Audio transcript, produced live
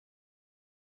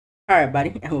Hi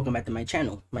everybody, and welcome back to my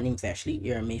channel. My name's Ashley,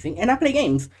 you're amazing, and I play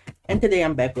games. And today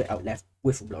I'm back with Outlast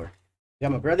Whistleblower.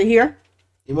 Got my brother here.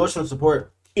 Emotional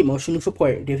support. Emotional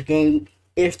support. This game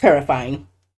is terrifying.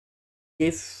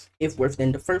 It's worse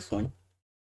than the first one.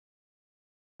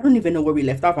 I don't even know where we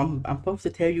left off. I'm supposed to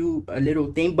tell you a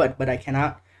little thing, but I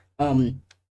cannot. I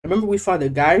remember we saw the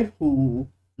guy who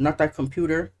knocked our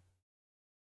computer,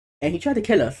 and he tried to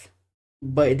kill us,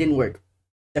 but it didn't work.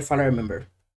 That's all I remember.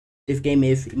 This game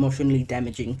is emotionally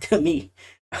damaging to me.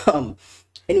 Anyway,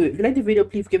 if you like the video,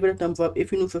 please give it a thumbs up.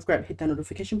 If you're new, subscribe, hit that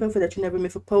notification bell so that you never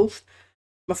miss a post.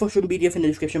 My social media is in the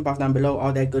description box down below.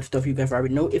 All that good stuff you guys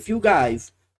already know. If you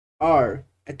guys are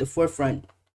at the forefront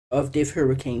of this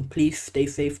hurricane, please stay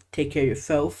safe, take care of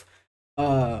yourself.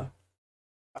 I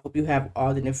hope you have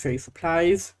all the necessary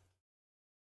supplies.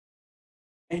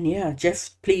 And yeah,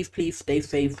 just please stay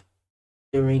safe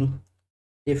during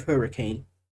this hurricane.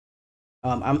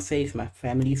 I'm safe, my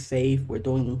family's safe, we're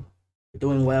doing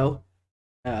well.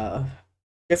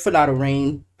 There's a lot of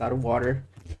rain, a lot of water,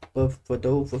 but for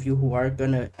those of you who are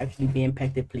gonna actually be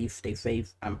impacted, please stay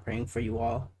safe. I'm praying for you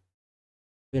all.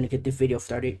 We're gonna get this video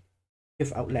started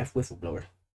with Outlast Whistleblower.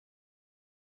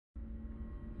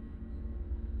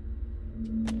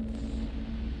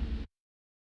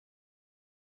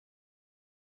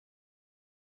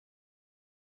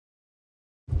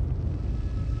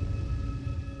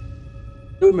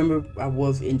 I remember I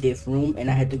was in this room and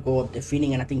I had to go up the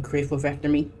ceiling, and I think Chris was after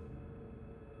me.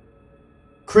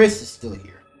 Chris is still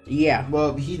here. Yeah.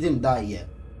 Well, he didn't die yet.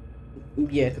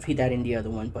 Yeah, because he died in the other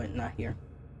one, but not here.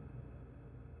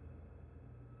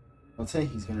 I'll say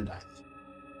he's gonna die.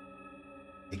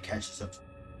 It catches up.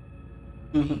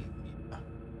 Mm-hmm.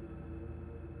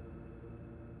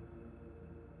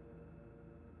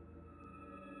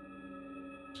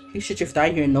 He should just die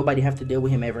here and nobody have to deal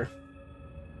with him ever.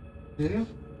 Yeah.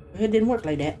 It didn't work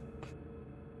like that.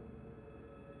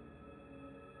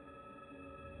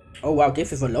 Oh wow,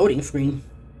 this is a loading screen.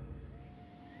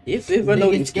 This is a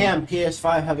loading Biggest scam,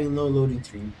 PS5 having no loading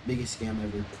screen. Biggest scam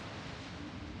ever.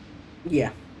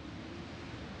 Yeah.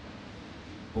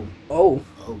 Oh. Oh.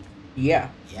 Oh. Yeah.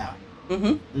 Yeah.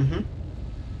 I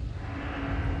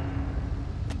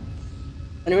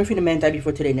never seen a man die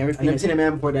before today. I've never seen a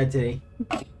man before that today.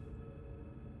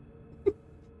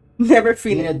 Never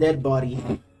seen a dead body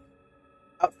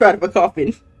outside of a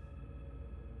coffin.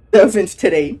 Dozens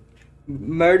today.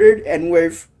 Murdered and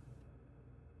worth.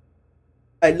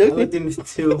 I looked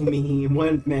into me.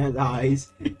 One man's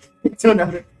eyes. It's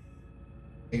another.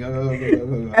 Go.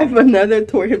 And another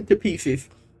tore him to pieces.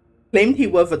 Claimed he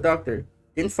was a doctor.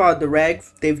 Then saw the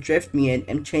rags they've dressed me in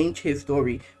and changed his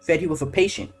story. Said he was a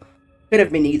patient. Could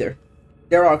have been either.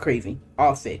 They're all crazy.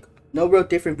 All sick. No real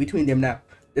difference between them now.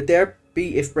 The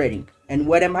therapy is spreading. And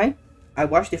what am I? I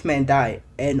watched this man die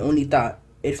and only thought,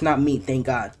 it's not me, thank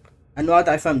God. I know I'll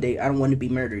die someday. I don't want to be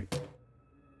murdered.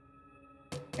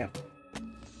 Yeah.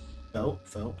 Felt.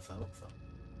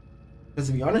 Because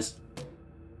to be honest,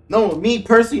 no, me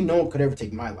personally, no one could ever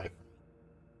take my life.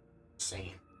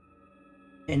 Same.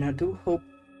 And I do hope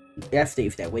that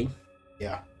stays that way.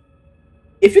 Yeah.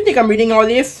 If you think I'm reading all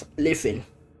this, listen.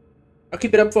 I'll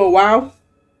keep it up for a while.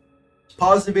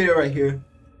 Pause the video right here.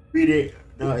 Read it.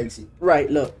 No exit.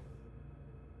 Right, look.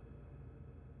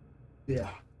 Yeah.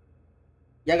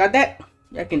 Y'all got that?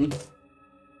 Y'all can...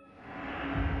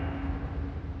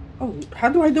 Oh, how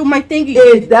do I do my thingy?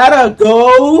 Is that a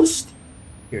ghost?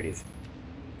 Here it is.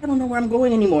 I don't know where I'm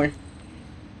going anymore.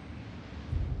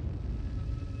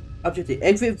 Objective.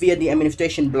 Exit via the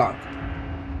administration block.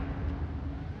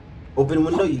 Open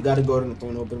window? You gotta go to the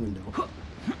phone open window.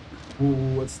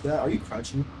 Ooh, what's that? Are you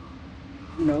crouching?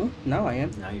 No, now I am.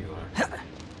 Now you are.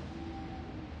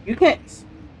 You can't...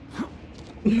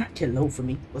 Not get low for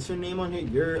me. What's your name on here?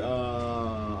 You're,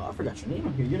 I forgot your name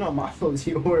on here. You're not Miles,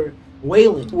 you're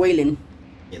Waylon. Waylon.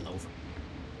 Get low.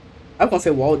 I was gonna say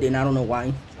Walden, I don't know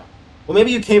why. Well,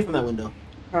 maybe you came from that window.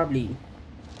 Probably.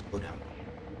 Go down.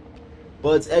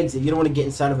 Well, it's exit. You don't want to get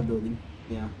inside of a building.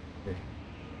 Yeah. Okay.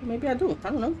 Maybe I do. I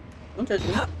don't know. Don't judge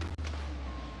me.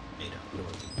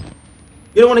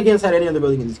 You don't want to get inside any other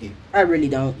building in this game. I really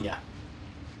don't. Yeah.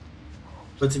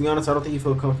 But to be honest, I don't think you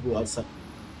feel comfortable outside.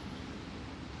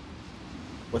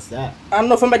 What's that? I don't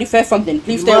know. Somebody said something.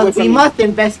 Please stay away from me. We must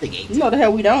investigate. No, the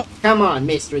hell we don't. Come on,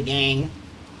 mystery gang.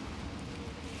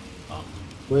 Oh.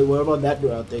 Wait, what about that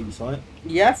door out there? You saw it?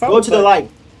 Yeah, I saw it. Go to the light.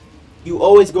 You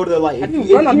always go to the light. I can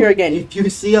run on here again. If you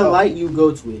see a light, you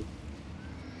go to it.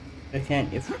 I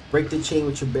can't. If break the chain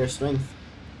with your bare strength.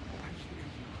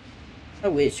 I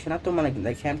wish. Can I throw my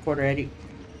like camcorder at it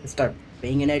and start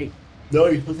banging at it? No,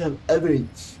 you're supposed to have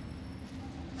evidence.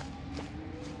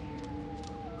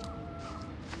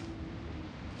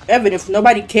 Evan, if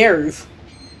nobody cares.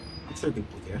 I'm sure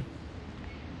people care.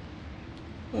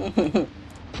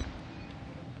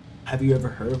 Have you ever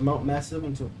heard of Mount Massive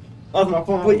until? Oh, my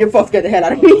phone. Well, you're supposed to get the hell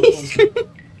out of me.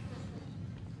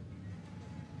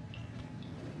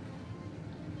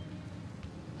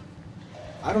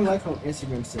 I don't like how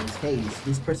Instagram says, "Hey,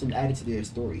 this person added to their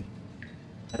story."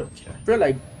 I don't care. I feel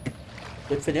like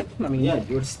good for them. I mean, Yeah,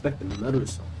 you respect the metal or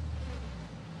something.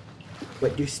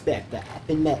 But respect the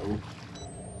happy metal.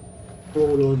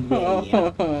 Hold on,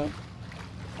 yeah.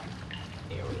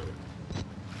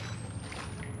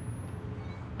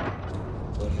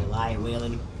 Go to the line,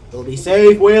 Waylon. Go be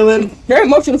safe, Waylon. Your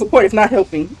emotional support is not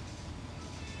helping.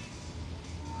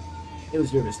 It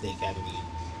was your mistake, having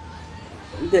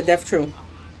you. That's true.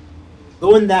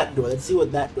 Go in that door. Let's see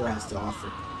what that door has to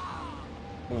offer.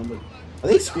 Are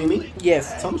they screaming?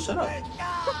 Yes. Tell them to shut up.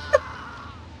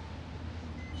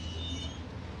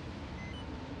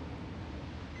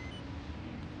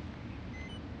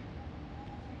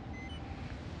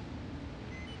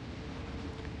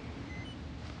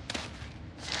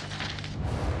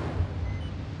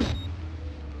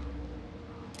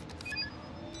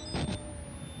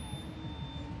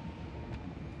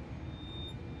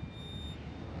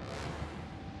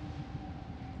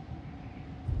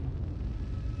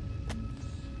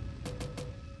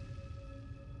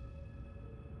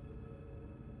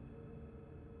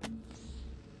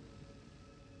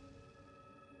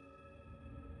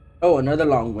 Oh, another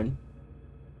long one.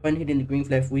 When hitting the green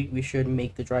flag week, we should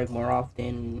make the drive more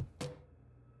often.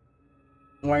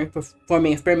 Why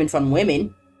performing experiments on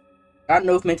women? God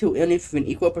knows mental illness is an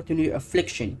equal opportunity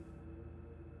affliction.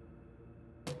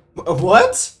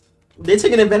 What? They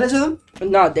taking advantage of them?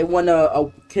 No, they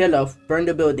wanna kill us, burn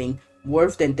the building.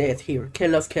 Worse than death here.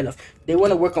 Kill us, kill us. They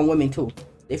wanna work on women too.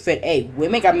 They said, hey,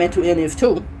 women got mental illness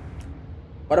too.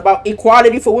 What about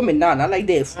equality for women? Nah, not like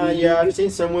this. Yeah, I've seen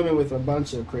some women with a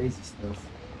bunch of crazy stuff.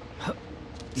 Let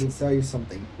me tell you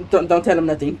something. Don't tell them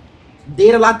nothing.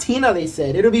 Date a Latina, they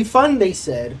said. It'll be fun, they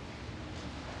said.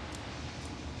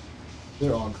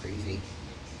 They're all crazy.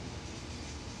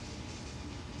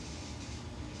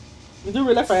 You do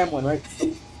realize I am one, right?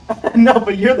 No,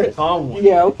 but you're the calm one.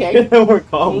 Yeah, okay. We're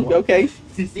calm one. Okay.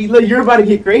 See, look, you're about to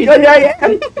get crazy.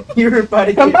 Yeah. You're about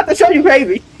to get... I'm about to show you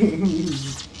crazy.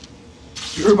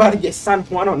 You're about to get San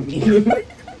Juan on me.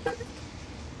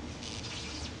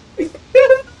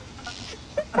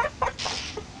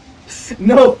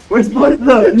 No, we're supposed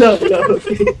to... No.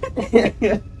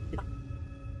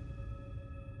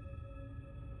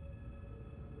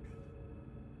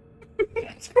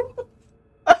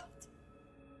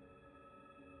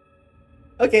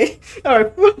 Okay,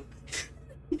 alright.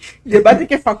 You're about to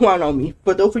get San Juan on me.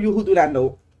 For those of you who do not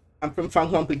know, I'm from San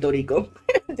Juan, Puerto Rico.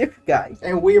 This guy.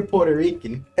 And we're Puerto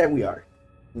Rican. And we are.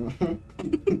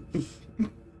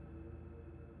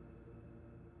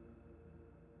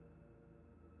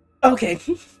 Okay.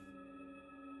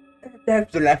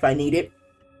 That's the laugh I needed.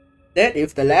 That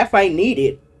is the laugh I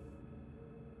needed.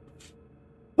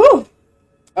 Whew.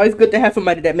 Always good to have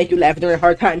somebody that make you laugh during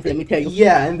hard times, let me tell you.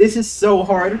 Yeah, and this is so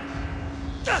hard.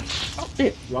 Oh,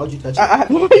 shit. Why would you touch it? I have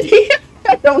no idea.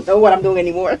 I don't know what I'm doing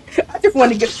anymore. I just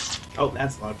want to get... Oh,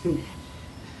 that's loud too.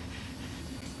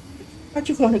 I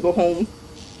just want to go home.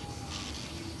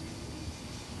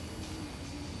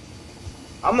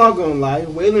 I'm not gonna lie,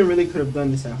 Waylon really could have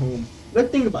done this at home. Let's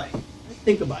think about it.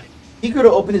 He could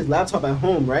have opened his laptop at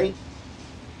home, right?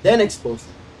 Then exposed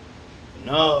it.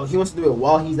 No, he wants to do it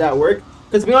while he's at work.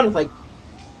 Because to be honest, like,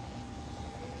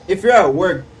 if you're at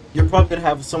work, you're probably gonna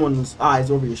have someone's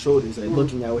eyes over your shoulders, like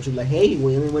looking at what you're like, hey,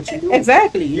 Waylon, what you doing?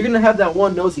 Exactly. You're gonna have that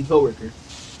one nosy coworker.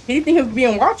 He didn't think he was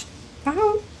being watched?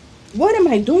 How? What am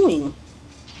I doing?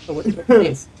 Oh, what is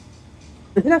this?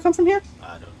 Did I come from here?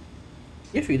 I don't.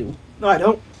 Yes, you do. No, I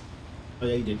don't. Oh,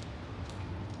 yeah, you did.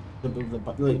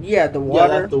 Yeah, the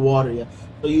water. Yeah, that's the water, yeah.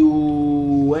 So you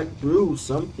went through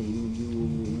something.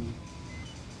 You...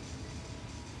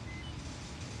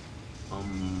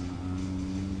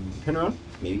 Turn around,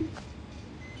 maybe.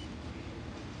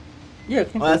 Yeah,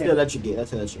 Oh, that's the electric gate.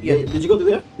 That's the electric Yeah. gate. Did you go through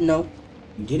there? No.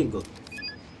 You didn't go.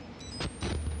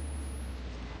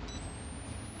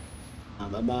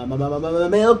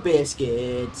 Milk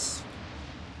biscuits.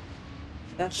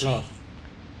 That's lost.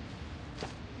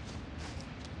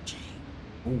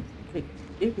 Ooh. Wait,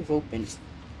 it was open.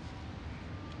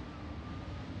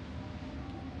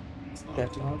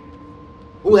 That's lost.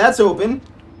 Ooh, that's open.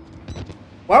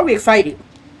 Why are we excited?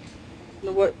 You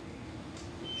know what?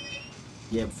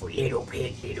 Yeah, before little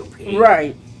pig.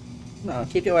 Right. No,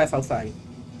 keep your ass outside.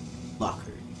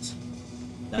 Lockers.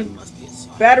 That must be a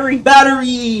sign. Battery.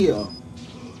 Battery!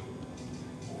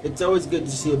 It's always good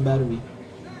to see a battery.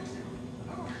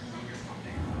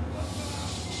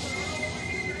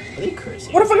 Are they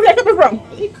cursing? Where the fuck is that coming from?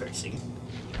 Are they cursing?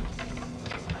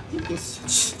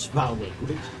 Such foul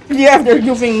language. Yeah, they're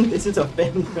using. This is a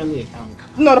family-friendly account.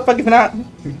 No, the fuck is not.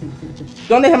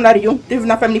 Don't let him lie to you. This is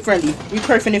not family friendly. We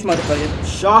cursing this motherfucker.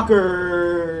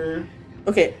 Shocker.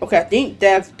 Okay, okay. I think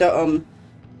that's the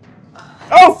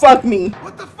Oh fuck me.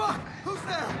 What the fuck? Who's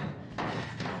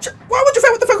there? Why would you say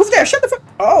what the fuck was there? Shut the fuck.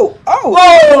 Oh.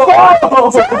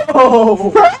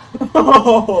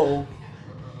 Oh.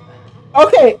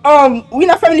 Okay. We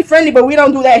not family friendly, but we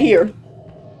don't do that here.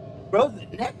 Bro, the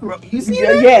neck bro. You see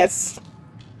Yeah, that? yes.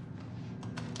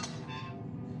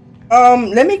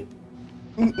 Let me.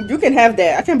 You can have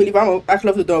that. I can't believe I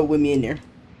closed the door with me in there.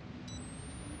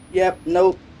 Yep.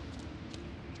 Nope.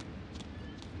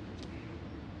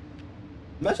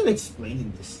 Imagine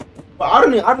explaining this. But I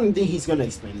don't think he's gonna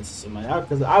explain this to somebody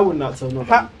because I would not tell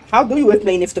nobody. How do you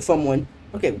explain this to someone?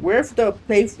 Okay, where's the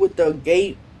place with the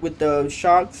gate with the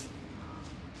sharks?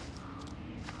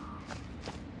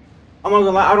 I'm not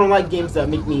gonna lie, I don't like games that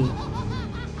make me.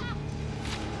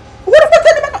 What the fuck?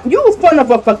 Turn it back on? You son of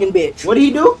a fucking bitch! What did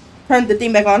he do? Turn the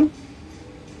thing back on.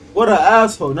 What an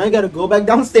asshole! Now you gotta go back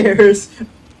downstairs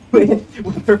with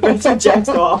Professor Jack's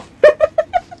off.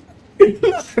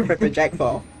 Professor Jack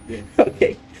fall. Yeah.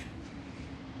 Okay.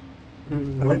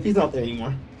 What if he's not there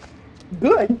anymore?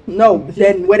 Good. No.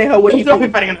 Then where the hell would he He's probably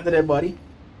be? fighting another dead body.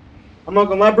 I'm not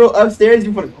gonna lie, bro. Upstairs,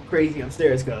 you wanna go crazy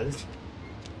upstairs, cuz.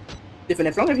 Different.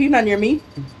 As long as he's not near me.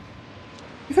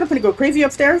 You finna go crazy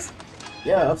upstairs?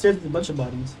 Yeah, upstairs is a bunch of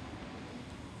bodies.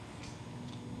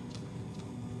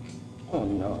 Oh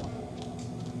no.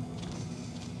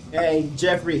 Hey,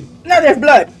 Jeffrey. Now there's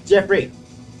blood. Jeffrey.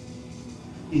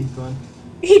 He's gone.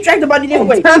 He dragged the body this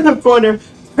way. Turn the corner.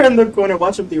 Turn the corner.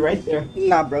 Watch him be right there.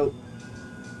 Nah, bro.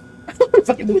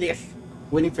 Fucking do this.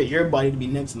 Waiting for your body to be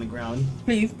next on the ground.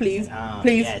 Please, please, Ah,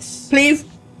 please, yes. please.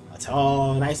 A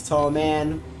tall, nice tall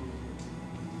man.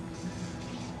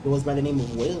 It was by the name of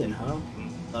Waylon, huh?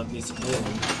 Love me some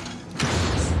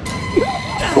Waylon.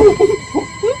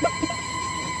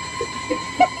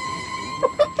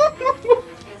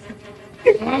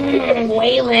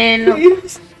 Waylon.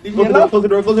 Close the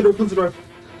door, close the door, close the door.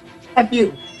 F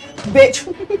you, bitch.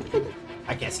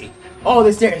 I can't see. Oh,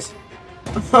 the stairs.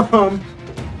 I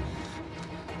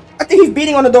think he's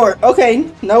beating on the door.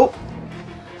 Okay, nope.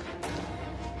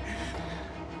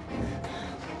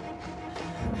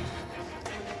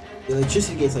 The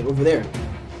electricity gate's like over there.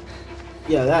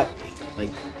 Yeah, that.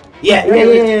 Like.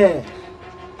 Yeah.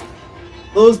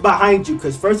 Close behind you,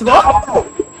 because first of all.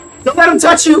 Don't let him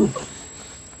touch you!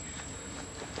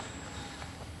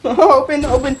 Open.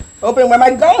 Where am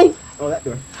I going? Oh, that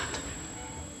door.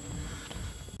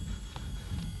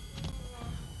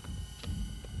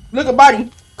 Look at body.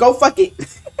 Go fuck it.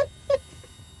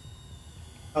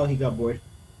 Oh, he got bored.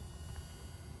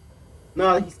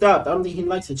 No, he stopped. I don't think he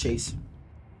likes to chase.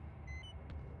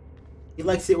 He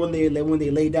likes it when they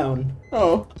lay down.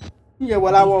 Oh. Yeah,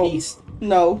 well I won't. Peace.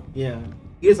 No. Yeah.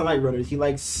 He doesn't like runners. He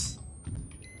likes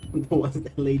the ones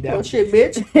that lay down. Oh shit,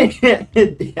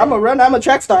 bitch. I'm a runner. I'm a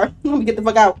track star. Let me get the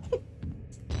fuck out.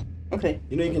 Okay.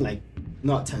 You know you can like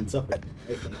not tense up. Right?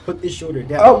 Like, put this shoulder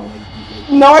down. Oh.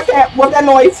 Like, No, I can't. What's that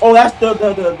noise? oh, that's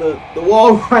the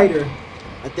wall rider.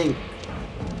 I think.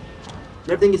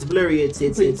 Everything is blurry. It's.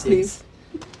 Please.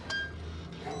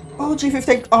 Oh, G5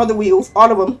 take all the wheels,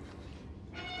 all of them.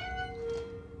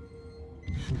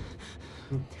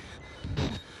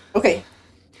 Okay.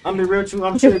 I'm the real true.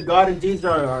 I'm sure God and Jesus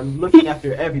are looking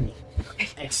after everything,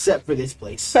 except for this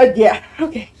place. So yeah.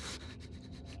 Okay.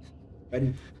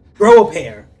 Ready? Grow a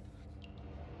pair.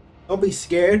 Don't be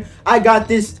scared. I got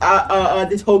this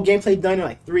this whole gameplay done in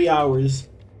like 3 hours.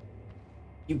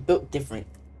 You built different.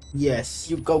 Yes.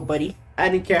 You go, buddy. I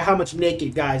didn't care how much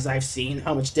naked guys I've seen,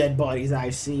 how much dead bodies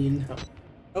I've seen.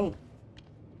 Oh.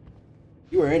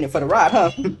 You were in it for the ride,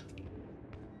 huh?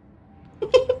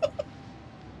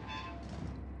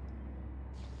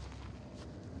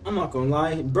 I'm not gonna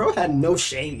lie, bro had no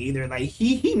shame either. Like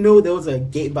he knew there was a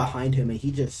gate behind him, and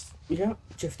he just Yeah,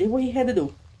 just did what he had to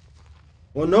do.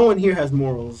 well, no one here has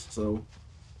morals, so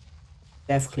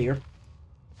That's clear.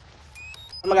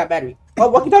 Oh my god, battery. Oh,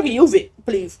 walkie-talkie, use it,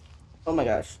 please. Oh my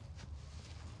gosh.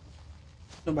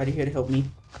 Nobody here to help me.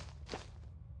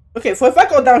 Okay, so if I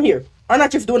go down here, aren't I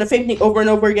just doing the same thing over and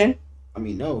over again? I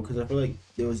mean no, because I feel like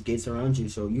there was gates around you,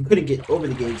 so you couldn't get over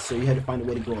the gates, so you had to find a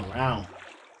way to go around.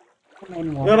 You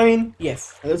know what I mean?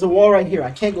 Yes. And there's a wall right here.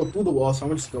 I can't go through the wall, so I'm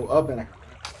gonna just go up and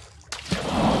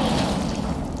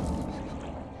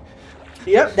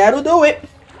Yep, that'll do it.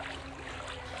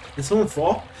 Did someone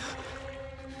fall?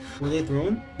 Were they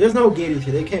thrown? There's no gators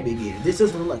here. They can't be gators. This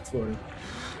doesn't look like Florida.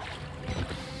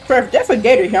 If that's a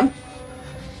gator here, I'm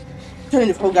turning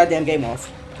this whole goddamn game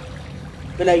off.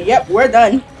 But like, yep, we're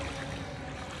done.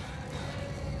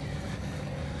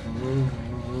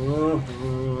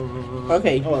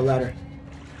 Okay. Oh, a ladder.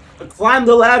 Climb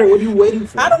the ladder. What are you waiting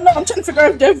for? I don't know. I'm trying to figure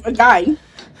out if there's a guy.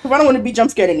 Because I don't want to be jump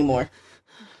scared anymore.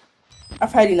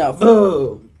 I've had enough.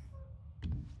 Oh.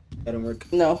 That didn't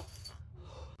work. No.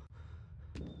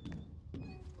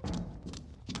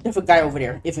 There's a guy over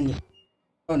there, isn't it?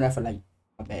 Oh, no, I feel like,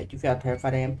 my bad. You feel how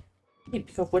terrified I am? Hey,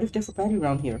 because what if there's a battery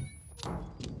around here?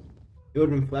 It would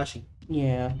have been flashing.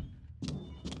 Yeah.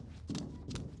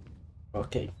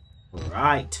 Okay.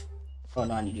 Right. Oh,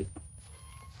 no, I need it.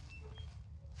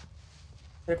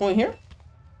 They're going here?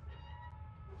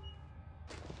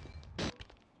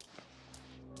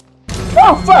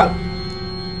 Oh, fuck!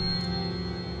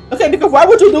 Okay, because why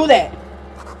would you do that?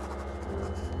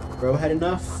 Bro had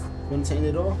enough. Wasn't saying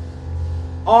it all.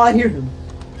 Oh, I hear him.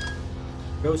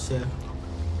 Bro said.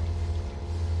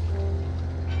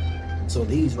 So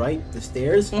these, right? The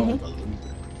stairs? Mm-hmm. Oh,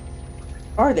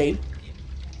 Are they?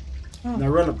 Oh. now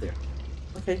run up there.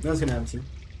 Okay. Nothing's gonna happen to you.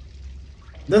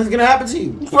 Nothing's gonna happen to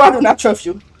you. Bro, I do not trust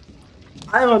you.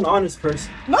 I'm an honest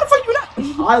person. No, the fuck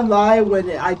you not. I lie when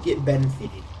I get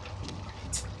benefited.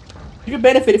 You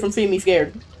benefited from seeing me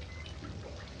scared.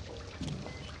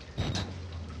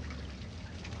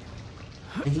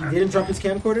 And he didn't drop his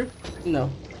camcorder?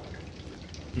 No.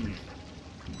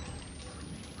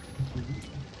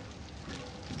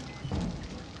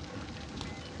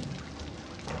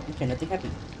 Okay, nothing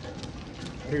happened.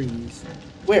 Batteries.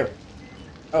 Where?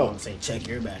 Oh, Oh. I'm saying check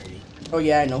your battery. Oh,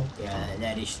 yeah, I know. Yeah,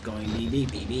 that is going beep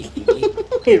beep beep beep beep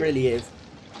beep. It really is.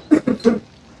 The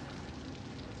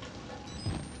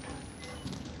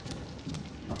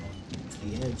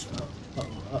edge.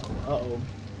 Uh-oh.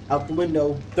 Out the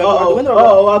window. Go out the window.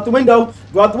 Uh-oh, out the window.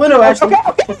 Go out the window, actually.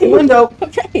 Okay. Out the window.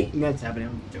 Okay. That's happening.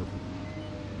 I'm joking.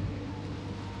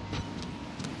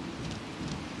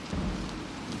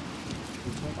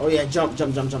 Oh, yeah. Jump. Yeah.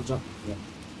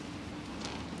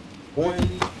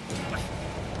 Boing.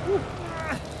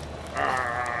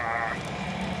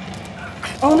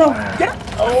 Oh, no. Get up.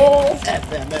 Oh.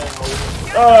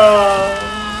 FML.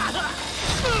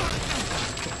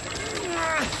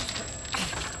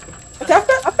 Okay, I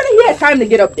feel he had time to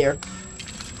get up there.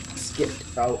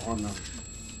 Skipped out on them.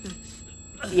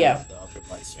 Yeah. The upper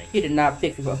body strength. He did not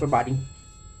fix his upper body.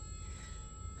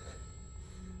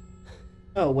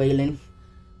 Oh, Waylon.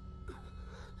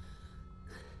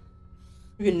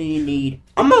 You're gonna need.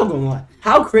 I'm not gonna lie.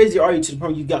 How crazy are you to the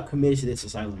point you got committed to this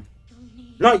asylum?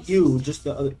 Not you, just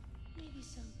the other. Maybe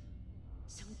some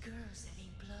girls that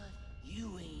ain't blood.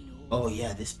 You ain't Oh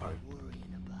yeah, this part.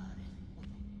 worrying about it.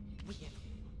 We have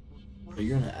So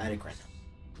you're in an attic right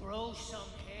now. grow some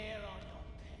hair on your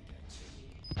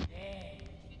pecker. Then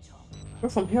we can talk about We're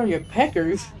from here, your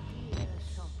Packers. hear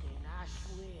something, I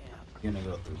swear. You're gonna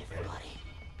go through the attic. Buddy,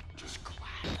 just quiet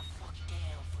the fuck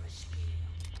down for a spell.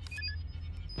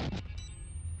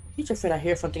 You just said I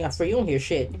hear something. I swear you don't hear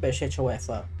shit. You better shut your ass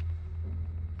up.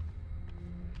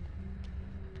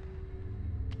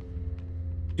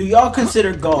 Do y'all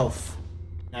consider golf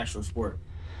an actual sport?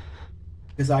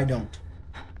 Because I don't.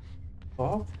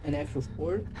 Golf? An actual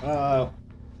sport? I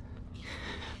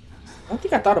don't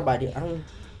think I thought about it. I don't.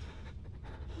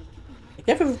 I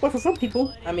guess it's a sport for some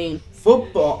people. I mean,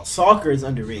 Football, soccer is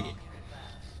underrated.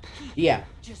 yeah.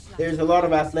 There's a lot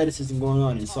of athleticism going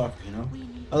on in soccer, you know?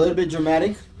 A little bit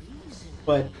dramatic,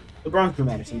 but LeBron's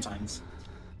dramatic sometimes.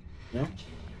 You know? A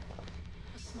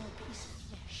small piece of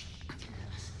flesh.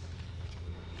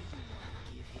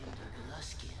 Give him the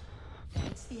Gluskin.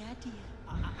 That's the idea.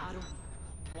 I don't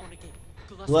want to get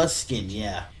Gluskin,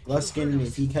 yeah. Gluskin,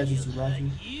 if he catches you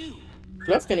laughing. you.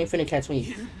 Gloves can't even finna catch me.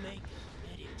 You make a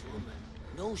pretty woman.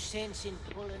 No sense in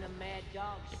pulling a mad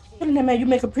dog's tail. Other than that, man, you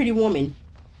make a pretty woman.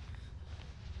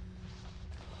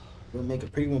 You'll make a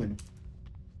pretty woman.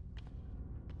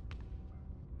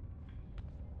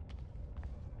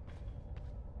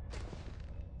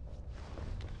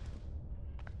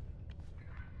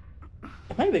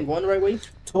 Am I even going the right way?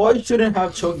 Toys shouldn't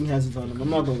have choking hazards on them. I'm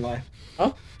not gonna lie.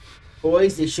 Huh?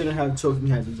 Toys, they shouldn't have choking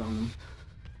hazards on them.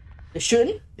 They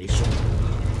shouldn't? They shouldn't.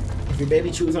 If your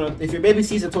baby chews on if your baby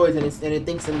sees a toy and it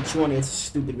thinks that chew on it, it's a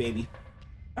stupid baby.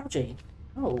 Oh, Jade.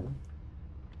 Oh.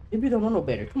 Maybe you don't know no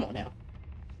better. Come on now.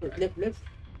 Let's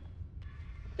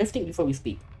think before we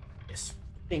speak. Yes.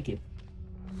 Thank you.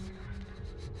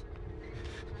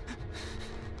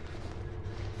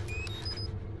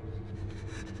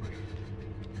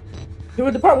 Here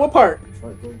with the part. What part?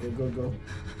 Alright, go.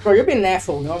 Bro, you're being an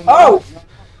asshole. No, Oh!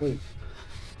 Wait.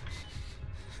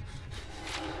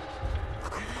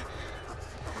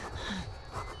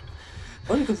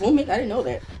 Oh, you can zoom in? I didn't know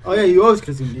that. Oh yeah, you always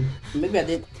consumed him. Maybe I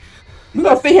did. We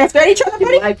gonna sit here and stare at each other,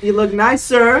 buddy? Like you look nice,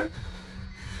 sir.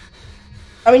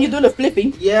 I mean, you do the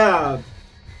flipping. Yeah.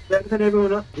 Better than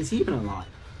everyone else. Is he even alive?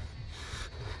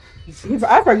 His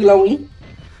eyes are glowing.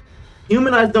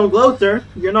 Human eyes don't glow, sir.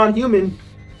 You're not human.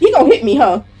 He gonna hit me,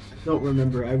 huh? I don't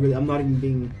remember. I'm not even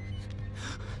being.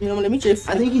 You know, let me just.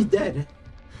 I think he's dead.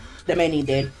 That man ain't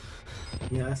dead.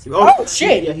 Yeah. I see. Oh,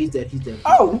 shit. Yeah, he's dead. He's dead.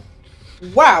 Oh,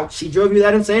 wow. She drove you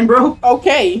that insane, bro?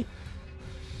 Okay.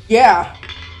 Yeah.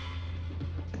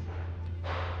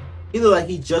 He looked like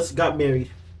he just got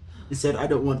married. He said, "I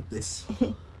don't want this."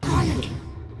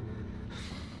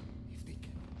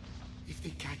 If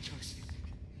they catch us,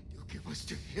 they'll give us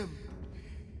to him.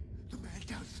 The man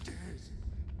downstairs.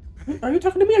 Are you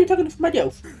talking to me or are you talking to somebody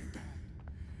else?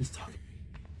 He's talking.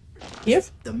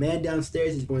 Yes? The man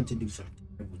downstairs is going to do something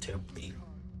terrible thing.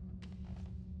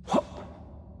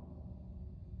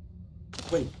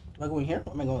 Wait, am I going here?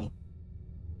 Where am I going?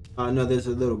 No, there's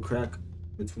a little crack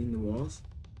between the walls.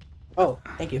 Oh,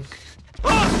 thank you.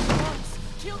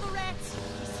 Kill the rats!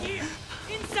 He's here!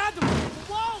 Inside the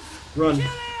walls! Run. Kill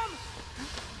him!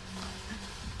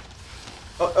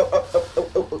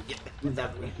 Oh, yeah. Move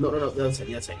that way. No, the other side,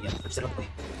 yeah. Push that up way.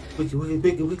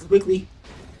 Quickly.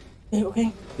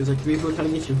 Okay. There's like 3 people trying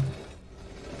to get you.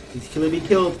 He's killer be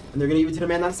killed, and they're gonna give it to the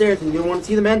man downstairs, and you don't want to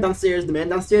see the man downstairs. The man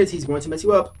downstairs, he's going to mess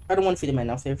you up. I don't want to see the man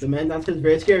downstairs. The man downstairs is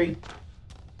very scary.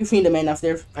 You've seen the man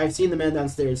downstairs? I've seen the man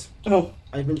downstairs. Oh.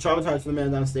 I've been traumatized from the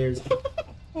man downstairs.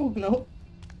 Oh, no.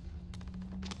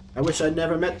 I wish I'd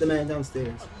never met the man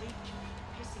downstairs.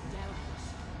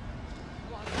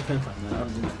 I can't find that. I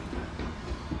don't know.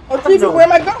 Oh, Jesus, where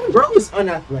am I going? Bro is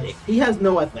unathletic. He has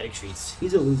no athletic traits.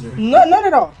 He's a loser. No, none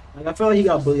at all. Like, I feel like he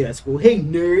got bullied at school. Hey,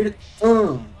 nerd.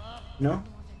 No?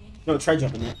 No, try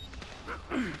jumping that.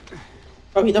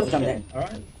 Oh, he does jump that.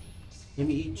 Alright.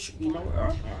 Maybe each, you know,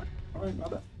 alright, my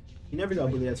bad. He never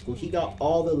got bullied at school. He got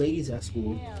all the ladies at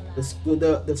school. The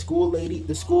school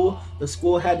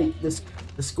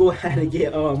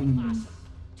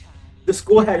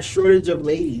had a shortage of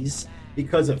ladies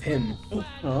because of him.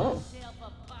 Oh.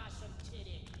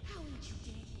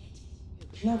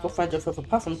 Now go find yourself a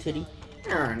possum titty.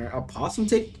 A possum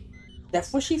titty?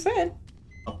 That's what she said.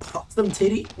 A possum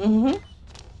titty? Mm-hmm.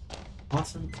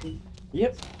 Possum titty?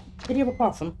 Yep. Titty of a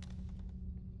possum.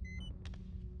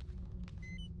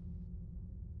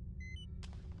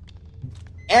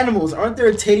 Animals, aren't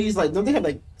there titties? Like, don't they have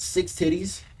like 6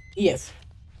 titties? Yes.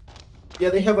 Yeah,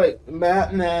 they have like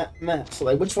Matt. So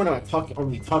like, which one are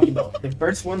we talking about? The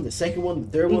first one, the second one, the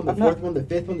third one, the fourth one, the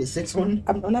fifth one, the sixth one?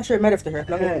 I'm not sure it matters to her.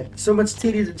 Yeah, so much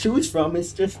titties to choose from.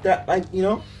 It's just that, like, you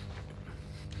know.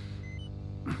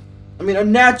 I mean, a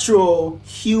natural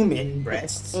human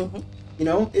breast. You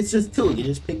know, it's just 2. You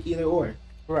just pick either or.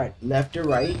 Right. Left or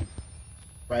right.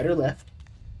 Right or left.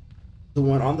 The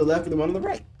one on the left or the one on the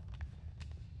right.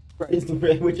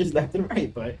 Right. Which is left and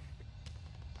right, but.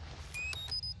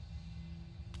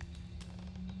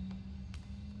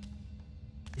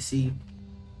 You see.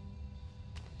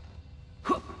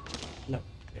 No.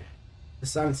 The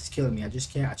silence is killing me. I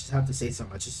just can't. I just have to say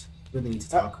something. I just really need to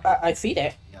talk. I see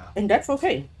that. Yeah. And that's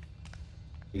okay.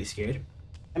 Are you scared?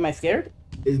 Am I scared?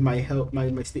 Is my help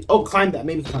my speak? Oh, climb that.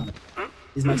 Maybe climb that.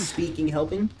 Is my speaking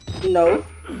helping? No.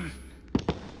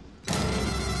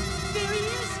 There he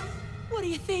is! What do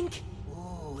you think?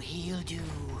 Oh, he'll do.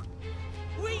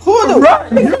 Who the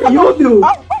Run! You'll do.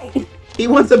 Oh, wait. He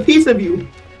wants a piece of you.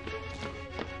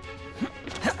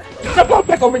 Jump on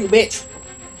back over you, bitch.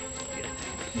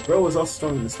 Bro was also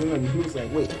strong in the swing, and he was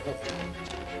like, wait.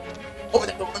 Over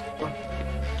there.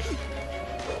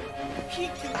 He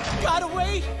got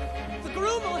away! The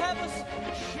groom will have us!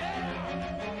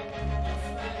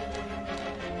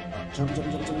 Jump.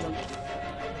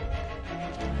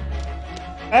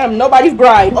 I am nobody's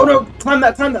bride. Oh no! Climb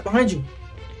that behind you.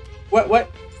 What?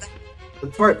 The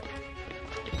tarp.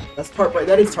 That's tarp, right?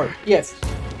 That is tarp. Yes.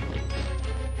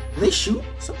 Do they shoot?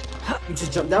 You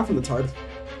just jump down from the tarp.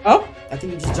 Oh? I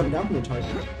think you just jumped down from the tarp.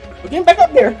 We're getting back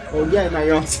up there. Oh yeah, now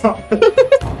you're on top.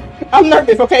 I'm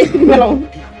nervous, okay? Leave me alone.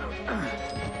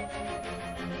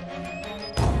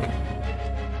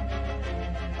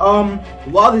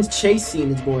 While this chase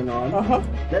scene is going on,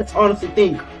 let's honestly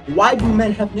think, why do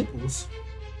men have nipples?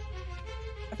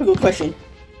 That's a good question.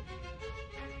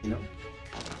 You know?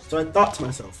 So I thought to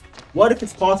myself, what if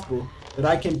it's possible that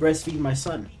I can breastfeed my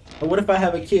son? Or what if I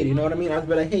have a kid, you know what I mean? I'd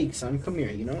be like, hey son, come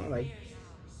here, you know? Like,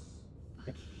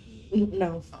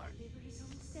 No.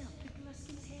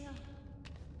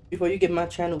 Before you get my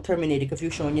channel terminated because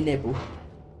you're showing your nipple.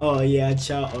 Oh yeah,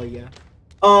 child. Oh yeah.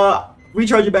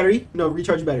 Recharge your battery. No,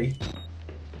 recharge your battery.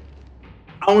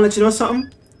 I want to let you know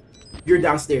something. You're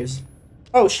downstairs.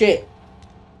 Oh shit.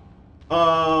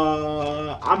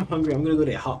 I'm hungry. I'm gonna go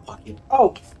to a hot pocket.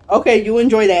 Oh, okay. You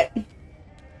enjoy that.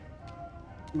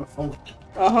 My phone with me.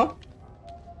 Uh-huh.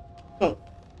 Oh.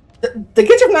 The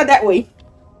kitchen's not that way.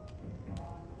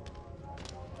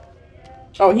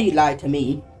 Oh, he lied to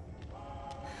me.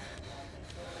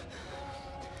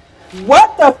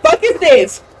 What the fuck is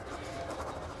this?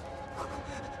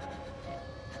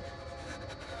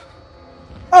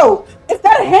 Oh, is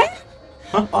that a hat?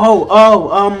 Huh?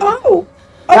 Oh,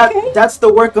 okay. That's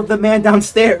the work of the man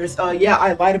downstairs. Yeah,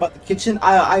 I lied about the kitchen.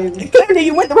 Clearly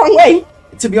you went the wrong way.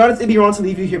 To be honest, it'd be wrong to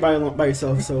leave you here by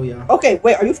yourself. So yeah. Okay,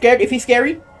 wait, are you scared? If he's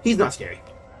scary? He's not scary.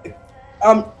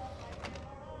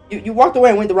 You walked away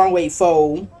and went the wrong way,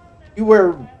 so you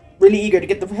were really eager to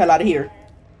get the hell out of here.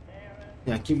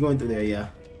 Yeah, keep going through there. Yeah.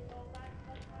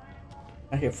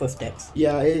 I hear footsteps.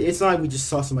 Yeah, it's not like we just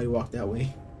saw somebody walk that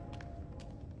way.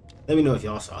 Let me know if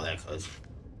y'all saw that, cause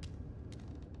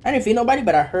I didn't see nobody,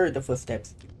 but I heard the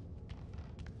footsteps.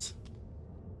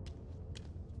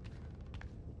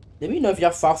 Let me know if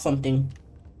y'all saw something.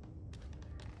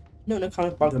 No, in the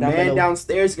comment box the down man below.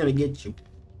 downstairs is gonna get you.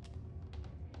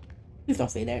 Please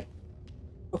don't say that.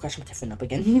 Oh gosh, I'm tiffing up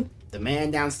again. The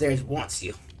man downstairs wants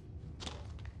you.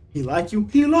 He like you.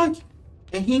 He like you,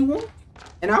 and he want you.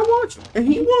 And I want you, and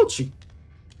he wants you.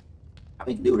 How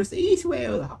we can do this the easy way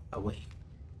or the hard way?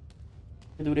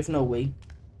 Dude, there's no way.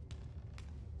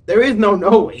 There is no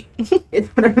way. It's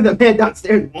whatever the man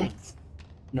downstairs wants.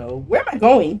 No. Where am I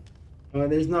going?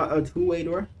 There's not a two-way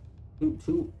door.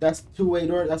 That's two-way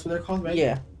door. That's what they're called, right?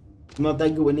 Yeah. I'm not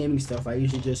that good with naming stuff. I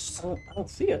usually just. I don't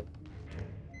see it.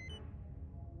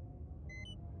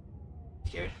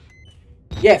 Scared.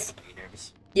 Yes. Are you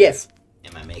nervous? Yes.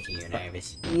 Am I making you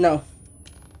nervous? No.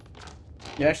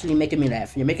 You're actually making me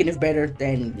laugh. You're making this better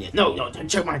than Yeah. No.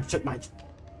 Check my.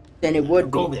 than it would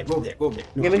Go be. over there. Go over there.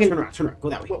 No, You're making- turn around. Go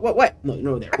that way. What?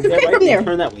 No, there. I Over can see right from there.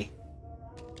 Turn that way.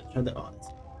 Turn that on.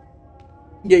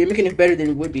 Yeah, you're making this better than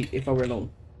it would be if I were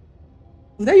alone.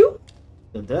 Is that you?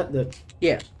 The.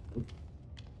 Yeah.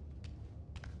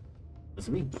 What's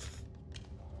it mean?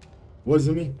 What does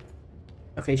it mean?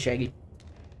 Okay, Shaggy.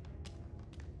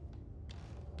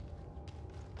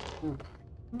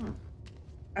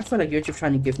 I feel like you're just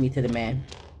trying to give me to the man.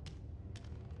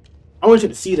 I want you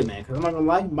to see the man, because I'm not gonna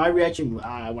lie, my reaction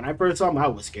when I first saw him, I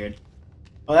was scared.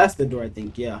 Oh, that's the door, I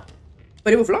think, yeah.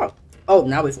 But it was locked. Oh,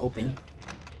 now it's open.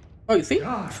 Oh, you see?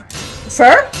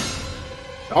 Sir?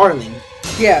 Darling.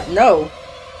 Yeah, no.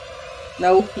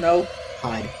 No.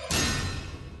 Hide.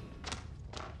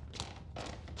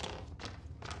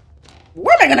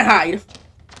 Where am I gonna hide?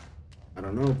 I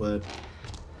don't know, but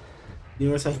you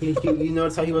notice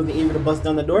how he wasn't able to bust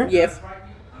down the door? Yes.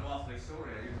 I'm awfully sorry,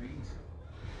 I didn't mean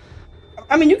to.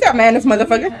 I mean, you got man, this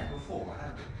motherfucker. Before,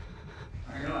 haven't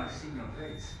you? I know, I've seen your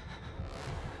face.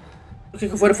 Okay,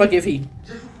 where the fuck is he?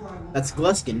 Just before I walked That's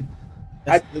Gluskin.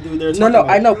 That's the dude they're No, talking no, about.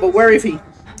 I know, but where is he?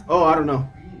 Oh, I don't know.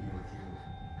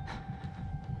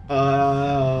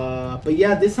 But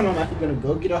yeah, this time I'm actually gonna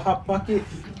go get a hot pocket.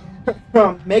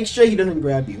 Make sure he doesn't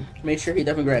grab you. Make sure he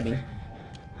doesn't grab me. I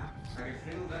can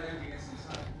feel that emptiness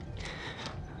inside.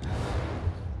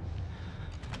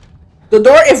 The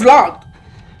door is locked.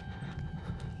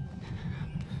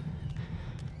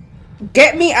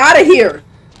 Get me out of here.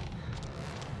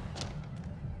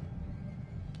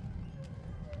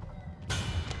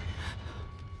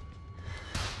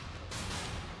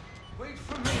 Wait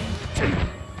for me!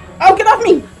 Oh, get off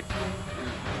me.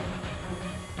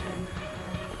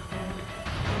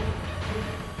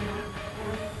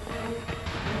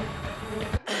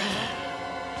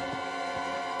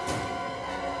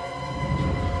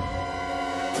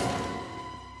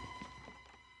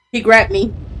 He grabbed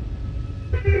me.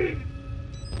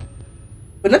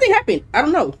 But nothing happened. I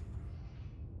don't know.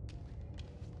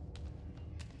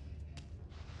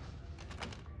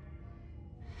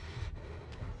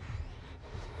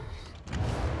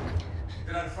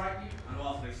 Did I frighten you? I'm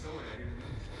awfully sorry, I didn't mean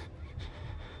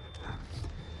to.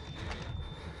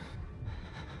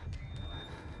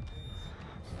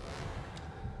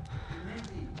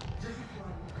 Maybe, just before I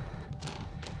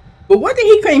walked. But where did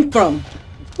he come from?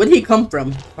 Where did he come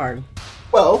from? Sorry.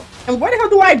 Well, And where the hell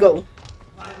do I go?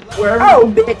 wherever Oh,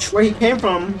 bitch. where he came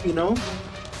from, you know,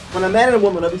 when a man and a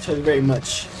woman love each other very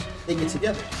much, they get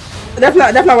together. That's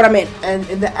not what I meant. And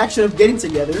in the action of getting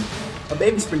together, a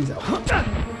baby springs out.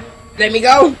 Let me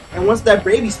go. And once that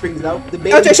baby springs out, the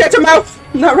baby LJ, shut your mouth.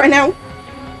 Not right now.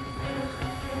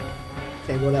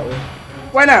 can't go that way.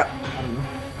 Why not? I don't know.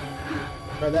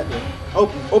 Try that door.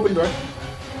 Oh, open door.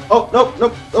 Oh, nope,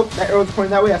 nope, nope. That arrow's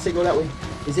pointing that way. I say go that way.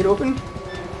 Is it open?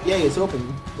 Yeah, it's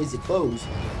open. Is it closed?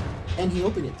 And he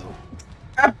opened it though.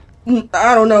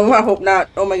 I don't know. I hope not.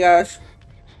 Oh my gosh.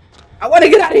 I want to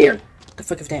get out of here. What the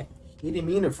fuck is that? He didn't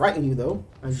mean to frighten you though.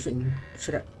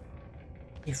 Shut up.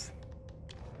 Yes.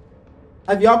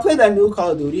 Have y'all played that new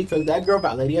Call of Duty? Because that girl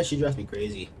Valeria, she drives me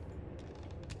crazy.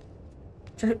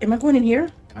 Am I going in here?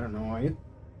 I don't know, are you?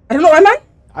 I don't know. Am I?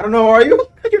 I don't know, are you?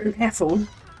 You're an asshole.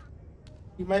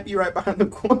 You might be right behind the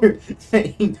corner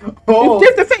saying, oh.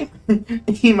 It's just the thing.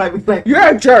 He might be like,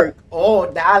 You're a jerk. oh,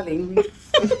 darling.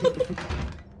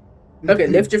 Okay,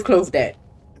 let's just close that.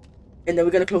 And then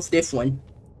we're going to close this one.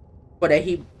 But that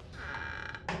you're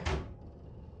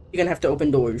going to have to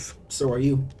open doors. So are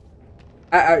you.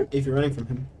 If you're running from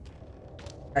him.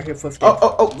 I hear footsteps.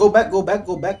 Oh, go back, go back,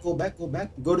 go back, go back, go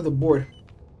back. Go to the board.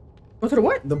 Go to the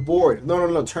what? The board.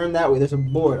 No, turn that way. There's a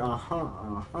board.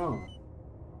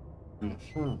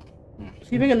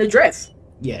 She's even an address.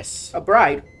 Yes. A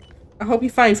bride. I hope he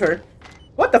finds her.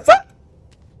 What the fuck?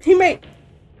 He made...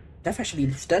 That's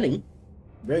actually stunning.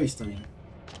 Very stunning.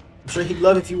 I'm sure he'd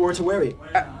love if you were to wear it.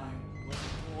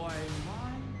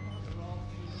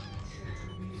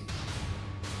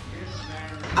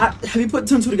 Have you put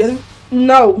two and two together?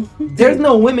 No. There's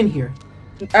no women here.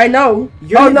 I know.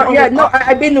 You're no, yeah, no,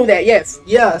 I been knew that, yes.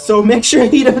 Yeah, so make sure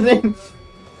he doesn't...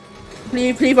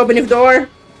 Please open his door.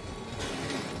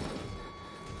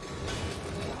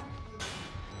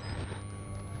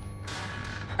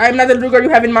 I'm not the little girl you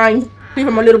have in mind. Please,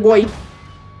 I'm a little boy.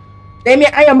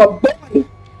 Damien, I am a boy.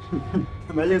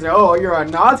 Imagine like, oh, you're a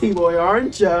naughty boy,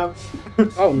 aren't you?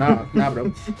 Oh, nah,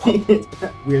 bro.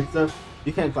 Weird stuff.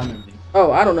 You can't climb everything.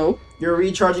 Oh, I don't know. You're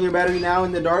recharging your battery now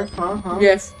in the dark, huh?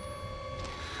 Yes.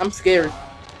 I'm scared.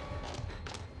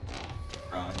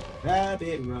 Run,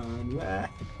 rabbit, run,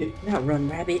 rabbit. Not run,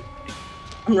 rabbit.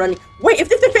 I'm running. Wait, is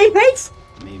this the same place?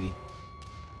 Maybe.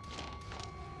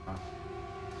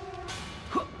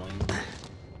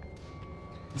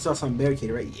 You saw some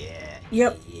barricade, right? Yeah.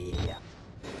 Yep. Yeah.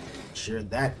 Sure,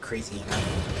 that crazy.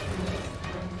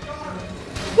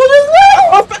 What is that?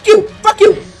 Oh, fuck you! Fuck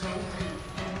you!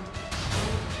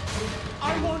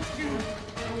 I want you.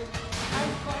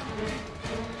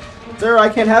 Sir, I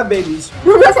can't have babies.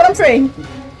 That's what I'm saying.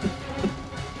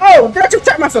 Oh, did I just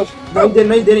trap myself? No, you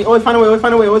didn't. Always find a way, always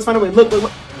find a way, always find a way. Look.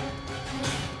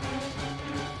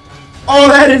 Oh,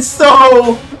 that is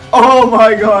so... Oh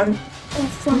my god. Oh,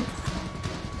 fuck.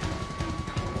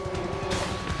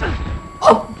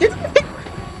 Oh, get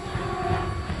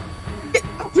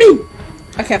off me!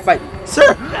 I can't fight.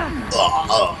 Sir!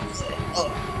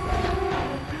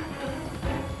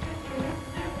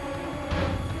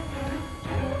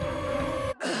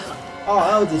 Oh,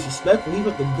 that was disrespectful. He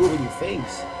put the boot in your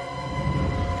face.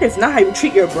 That's not how you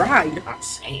treat your bride. I'm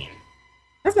saying.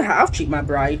 That's not how I'll treat my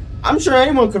bride. I'm sure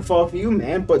anyone could fall for you,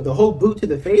 man, but the whole boot to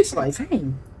the face, like,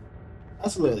 Dang.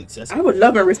 that's a little excessive. I would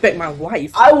love and respect my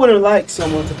wife. I wouldn't like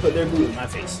someone to put their boot in my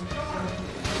face.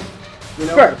 You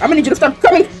know? Sir, I'm gonna need you to stop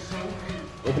coming.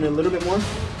 Open it a little bit more.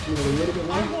 Open it a little bit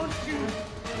more. I want you.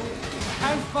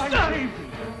 And find me.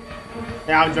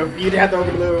 Yeah, I'm joking. You didn't have to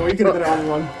open it a little bit more. You could have done it on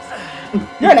one.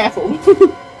 You're an asshole.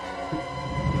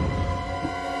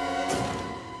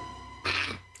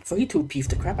 So he two-pieced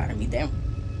the crap out of me, damn.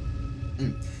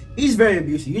 He's very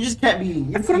abusive. You just can't be...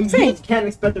 That's what I'm you saying. just can't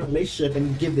expect a relationship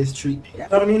and give this treatment. You know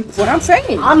what I mean? That's what I'm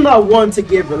saying. I'm not one to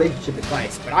give relationship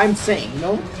advice, but I'm saying, you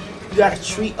know, you gotta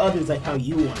treat others like how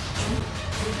you want to be treated.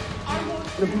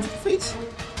 In a beautiful face.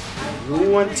 You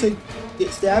want to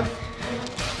get stabbed?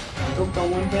 Choked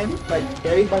on one hand? Like,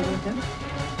 carried by one hand?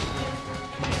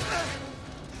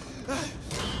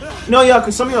 No, y'all,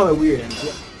 because some of y'all are weird. And,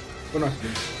 yeah, we're not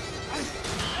weird.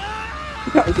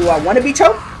 Do I want to be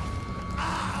choked?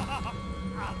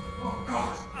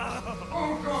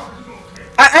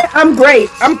 I'm great.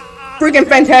 I'm freaking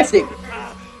fantastic.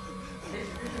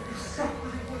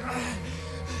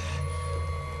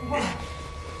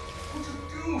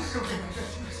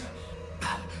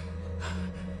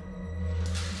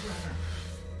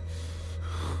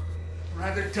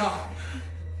 Rather die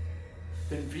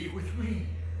than be with me.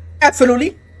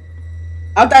 Absolutely.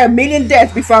 I'll die a million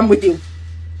deaths before I'm with you.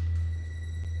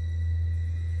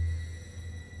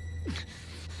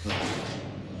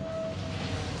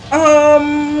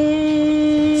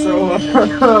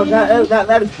 So,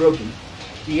 that is broken.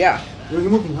 Yeah. You're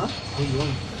moving, huh? Where are you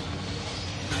going?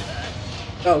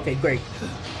 Oh, okay, great.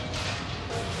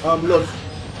 Look.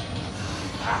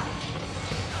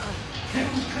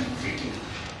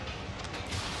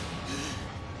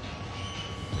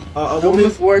 A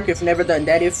woman's work if never done.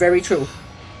 That is very true.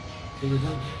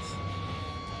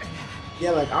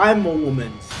 Yeah, like I'm a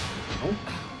woman. You know?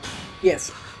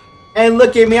 Yes. And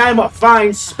look at me, I'm a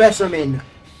fine specimen.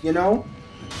 You know?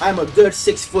 I'm a good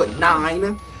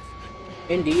 6'9".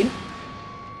 Indeed.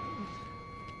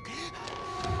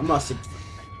 I'm not 6'9".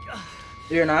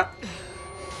 You're not.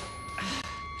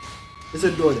 There's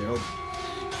a door there. Open.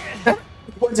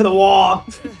 Point to the wall.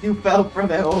 You fell for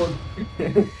the old.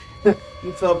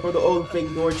 You fell for the old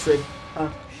fake door trick.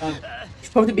 It's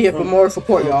supposed to be here for more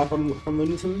support, y'all. From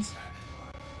Looney Tunes.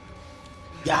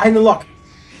 Yeah, hide in the lock.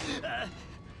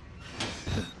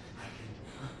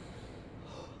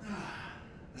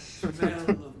 Smell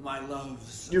of my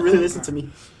love's You really listen to me.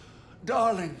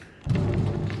 darling.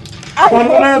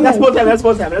 That's supposed to happen. That's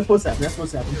supposed to happen. That's supposed to happen. That's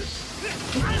supposed to happen.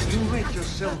 You make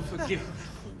yourself forgive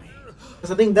me.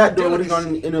 Because I think that door would have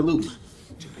gone in a loop.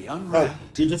 To be Oh,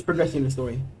 unwrapped you're just progressing the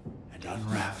story. and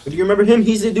unwrapped. If you remember him,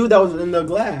 he's the dude that was in the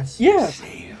glass. Yeah.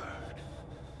 Savored.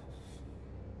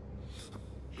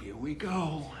 Here we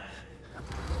go.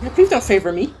 Yeah, please don't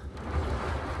favor me.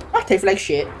 I taste like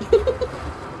shit.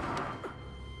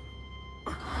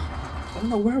 I don't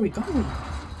know, where are we going?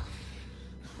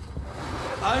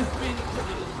 I've been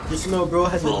Just know, bro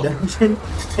has a dungeon,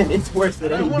 and it's worse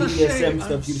than I any want to say BDSM I'm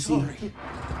stuff you see. sorry.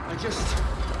 I just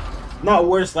Not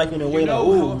worse, like in a way You that,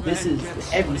 know how oh, a this man is gets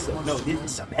heavy when he stuff. wants No, to this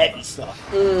is some heavy stuff.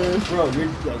 Bro, you're like,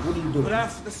 what are you doing? But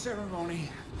after the ceremony,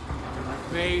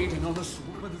 I've made an honest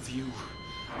woman of you.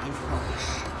 I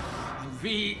promise I'll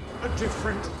be a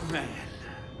different man.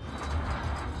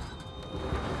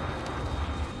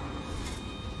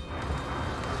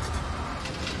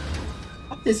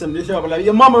 I did some this job, like,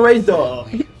 your mama raised her.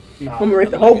 Nah, I'm gonna raise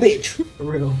the whole bitch. for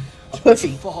real.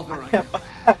 Pussy. Father,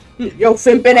 Yo,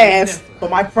 simping ass.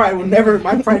 But my pride would never,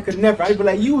 my pride could never. I'd be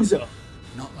like, use her.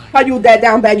 not like How you that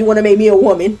down bad you wanna make me a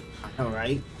woman?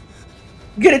 Alright.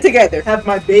 Get it together. Have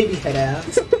my baby, head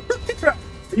ass. Are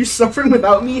you suffering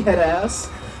without me, head ass?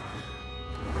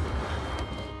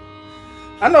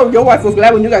 I know your wife was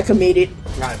glad when you got committed.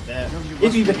 Not that.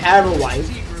 If you even have a wife.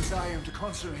 eager as I am to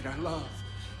consummate our love.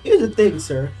 Here's the thing,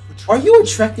 sir. Are you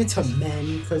attracted to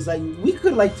men? Because, like, we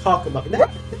could, like, talk about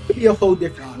that. That could be a whole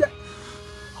different...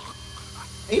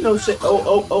 Ain't no shit.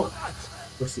 Oh.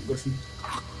 Go see.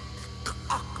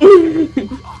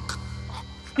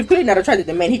 He's clearly not attracted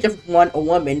to men. He just want a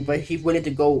woman, but he's willing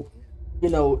to go, you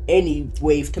know, any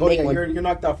ways to Oh, make yeah, one. you're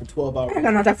knocked out for 12 hours. I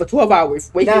got knocked out for 12 hours.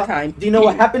 Waste Now, your time. do you know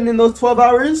what happened in those 12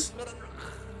 hours?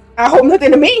 I hope nothing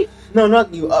to me. No,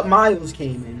 not you. Miles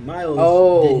came in.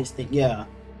 Miles did his thing. Yeah.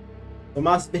 So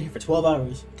Miles has been here for 12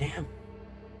 hours. Damn.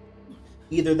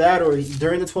 Either that or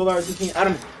during the 12 hours he came. I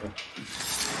don't know.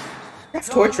 That's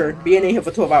torture, being in here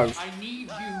for 12 hours. I need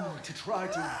you to try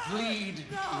to bleed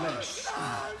less.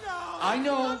 I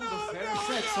know the fair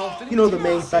sex often. You know the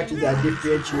main factors that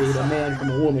differentiate a man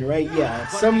from a woman, right? Yeah.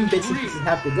 Some bits and pieces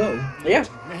have to go. Yeah.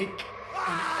 Make an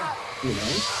effort. You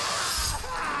know?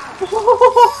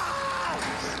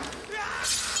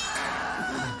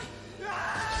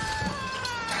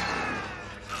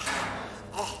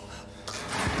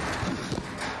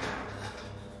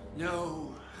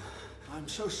 No, I'm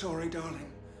so sorry,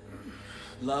 darling.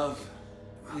 Love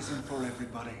isn't for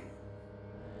everybody.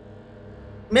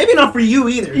 Maybe not for you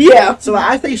either. Yeah. So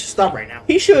I think you should stop right now.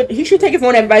 He should take his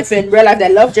own advice and realize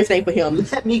that love just ain't for him.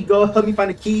 Let me go. Help me find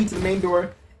the key to the main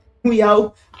door. We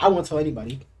out. I won't tell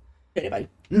anybody. Anybody.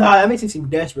 Nah, that makes me seem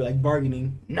desperate, like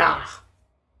bargaining. Nah.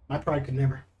 My pride could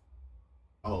never.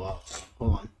 Oh,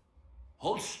 hold on.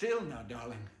 Hold still now,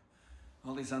 darling.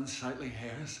 All these unsightly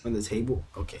hairs. On the table?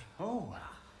 Okay. Oh,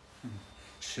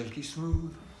 silky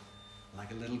smooth,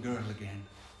 like a little girl again.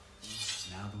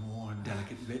 Now the more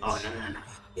delicate bits. Oh, no.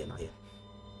 Yeah, not yet.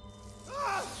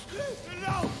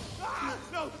 No!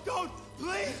 No, don't!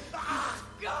 Please!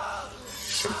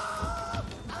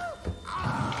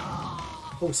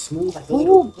 Oh, smooth like a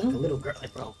little girl,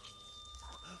 like bro. Oh,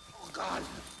 God.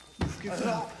 You've given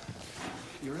up.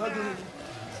 You're ugly.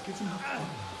 You've given up.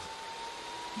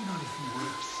 You're not even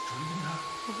worth strong enough.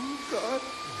 Oh, God.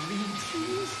 Bleed,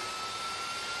 please.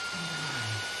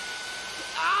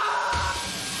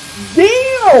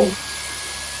 Damn!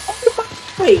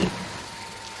 Wait.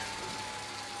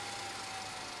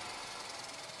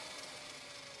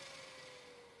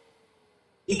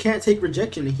 He can't take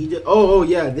rejection, and he just. Oh,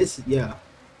 yeah, this, yeah.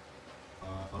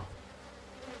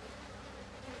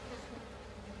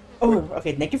 Oh,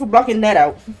 okay. Thank you for blocking that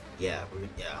out. Yeah.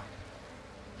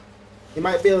 It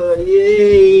might be a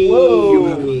yay. You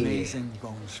have amazing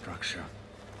bone structure.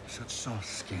 Such soft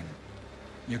skin.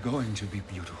 You're going to be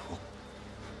beautiful.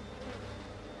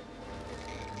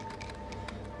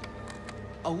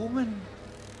 A woman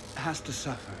has to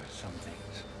suffer some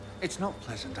things. It's not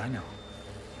pleasant, I know.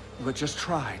 But just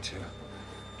try to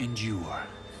endure.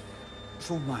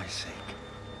 For my sake.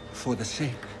 For the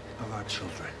sake of our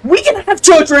children. We can have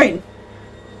children!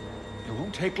 It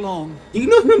won't take long. Do you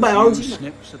know him in A biology? few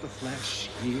snips of the flesh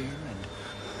here and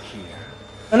here.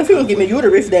 And if you don't give me a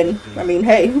uterus, then, I mean,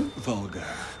 hey. Vulgar.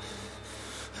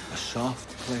 A soft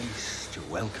place to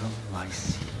welcome my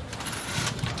seed.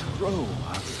 To grow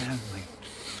our family.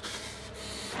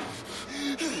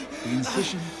 The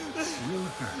incision will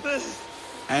hurt.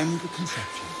 And the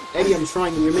conception. Eddie, I'm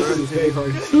trying. You're making this very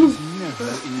hard. It's never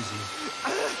easy.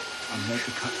 I'll make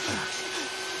the cut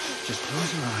fast. Just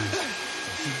close your eyes and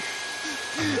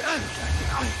think.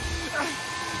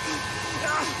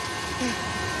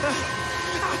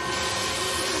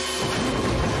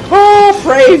 Oh,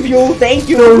 praise you. Thank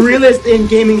you. The realest in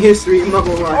gaming history. I'm not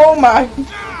gonna lie. Oh my.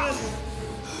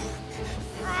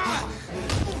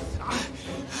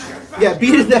 Yeah,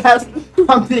 beat his ass.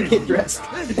 I'm gonna get dressed.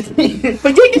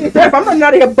 But you get yourself. I'm not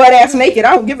out here butt ass naked.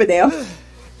 I don't give a damn.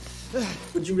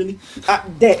 Would you really? I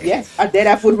dead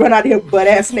ass would run out here butt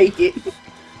ass naked.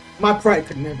 My pride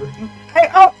could never.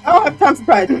 I don't have time for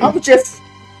pride. I would just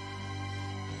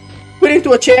put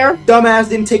into a chair. Dumbass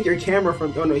didn't take your camera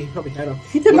from. Oh no, he probably had them.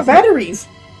 He took my batteries.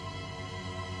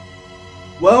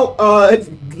 Well,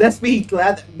 let's be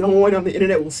glad that no one on the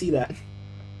internet will see that.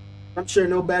 I'm sure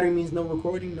no battery means no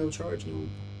recording, no charge, no.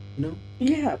 You know?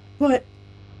 Yeah, but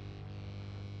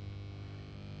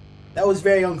That was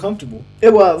very uncomfortable.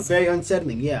 it was. Very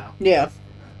unsettling, yeah. Yeah.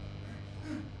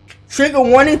 Trigger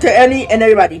warning to any and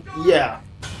everybody. Yeah.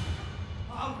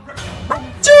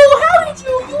 Dude, how did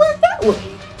you went that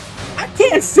way? I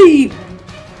can't see.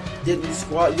 Didn't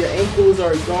squat. Your ankles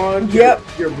are gone. Yep.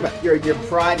 Your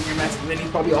pride and your masculinity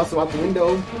probably also out the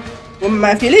window. Well,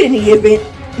 my feeling isn't.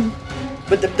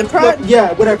 But the pride. But,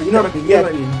 yeah, whatever. You know what I mean. You know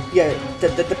what I mean. Yeah.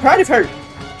 The pride is hurt.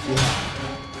 Yeah.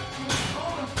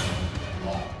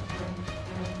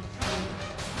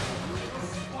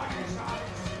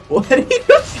 What?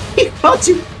 He called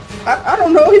you. I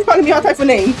don't know. He's calling me all types of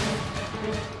names.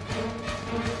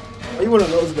 Are you one of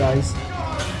those guys?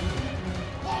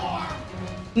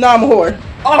 No, I'm a whore.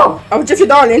 Oh, I was just your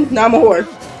darling. Now I'm a whore.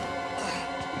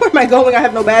 Where am I going? I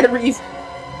have no batteries.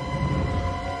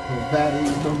 No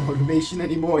batteries, no motivation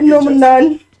anymore. No, You're just-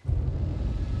 none.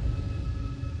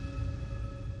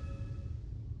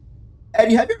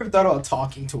 Eddie, have you ever thought about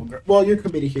talking to a girl? Well, you're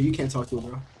committed here. You can't talk to a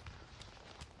girl.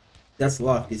 That's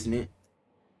locked, isn't it?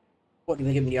 Won't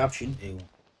even give me the option. Ew.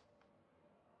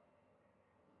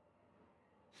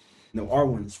 No,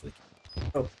 R1 is flicking.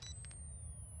 Oh.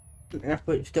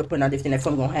 And still putting out this thing that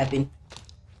something gonna happen.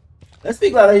 Let's be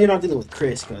glad that you're not dealing with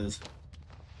Chris, cause.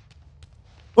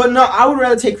 But no, I would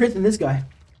rather take Chris than this guy,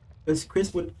 cause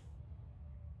Chris would.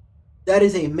 That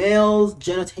is a male's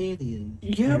genitalia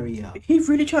area. Yep. He's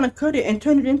really trying to cut it and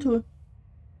turn it into a.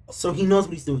 So he knows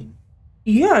what he's doing.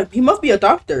 Yeah, he must be a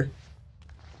doctor.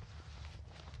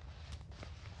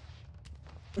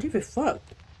 What if it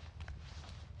fucked?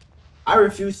 I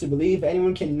refuse to believe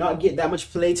anyone cannot get that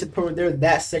much play to the point where they're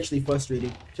that sexually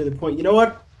frustrated. To the point, you know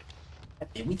what?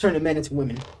 We turn the men into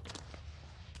women.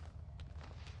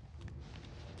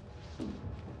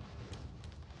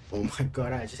 Oh my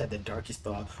god, I just had the darkest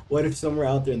thought. What if somewhere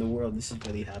out there in the world this is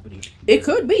really happening? It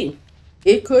could be.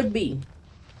 It could be.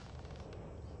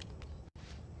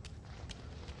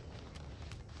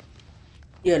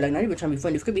 Yeah, like not even trying to be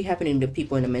funny. This could be happening to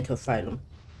people in the mental asylum.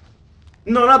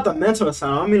 No, not the mental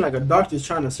asylum. I mean like a doctor's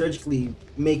trying to surgically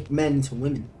make men into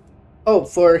women. Oh,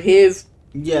 for his.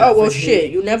 Yeah. Oh well, for his-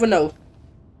 shit. You never know.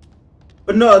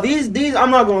 But no, these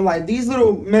I'm not gonna lie. These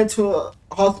little mental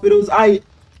hospitals,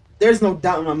 there's no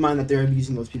doubt in my mind that they're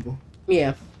abusing those people.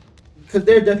 Yeah. Because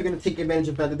they're definitely gonna take advantage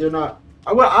of the fact that they're not.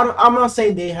 Well, I'm not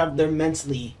saying they're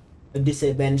mentally a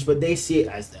disadvantage, but they see it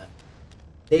as that.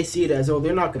 They see it as, oh,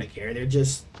 they're not gonna care. They're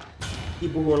just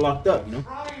people who are locked up, you know.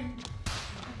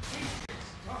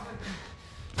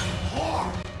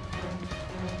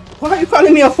 Why are you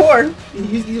calling me a whore?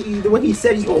 The way he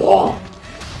said, he's oh,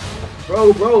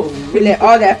 bro. We let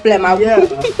all that phlegm out. Yeah.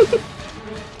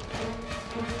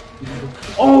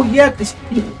 Oh yeah, cause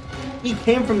he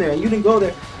came from there. You didn't go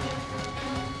there.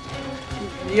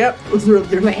 Yep.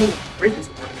 They're like, hey, break this.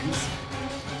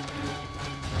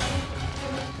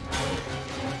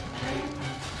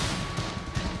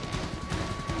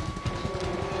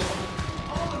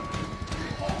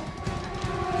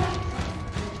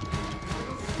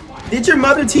 Did your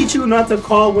mother teach you not to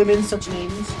call women such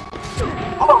names?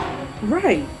 Oh,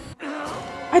 right.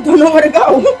 I don't know where to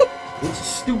go. It's a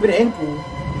stupid ankle.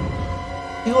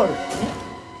 Heal her.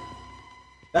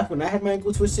 Back when I had my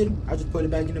ankle twisted, I just put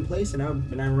it back into place and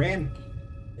I ran.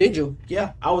 Did you?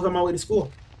 Yeah, I was on my way to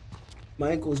school.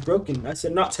 My ankle was broken. I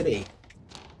said, not today.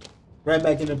 Right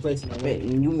back into place. And I Wait,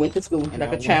 went, and you went to school and like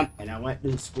I a champ. And I went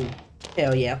to school.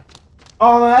 Hell yeah.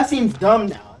 Oh, that seems dumb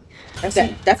now. That's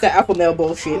that alpha male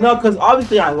bullshit. No, because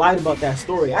obviously I lied about that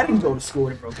story. I didn't go to school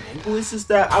with a broken ankle. It's just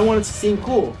that I wanted to seem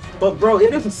cool. But bro, it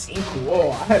doesn't seem cool.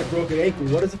 Oh, I had a broken ankle.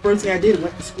 What is the first thing I did?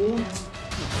 Went to school?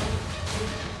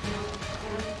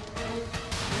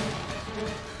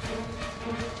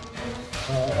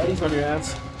 Eddie's on your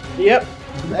ass. Yep.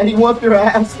 Eddie wants your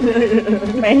ass.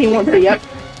 Man, he wants to. Yep.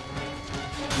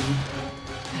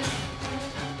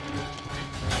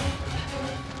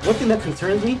 One thing that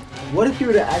concerns me, what if you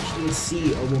were to actually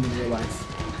see a woman in real life?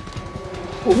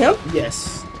 Who, him?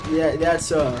 Yes. Yeah,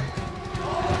 that's No,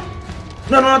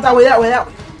 not that way, that way.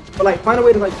 But like find a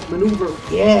way to like maneuver.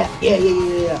 Yeah.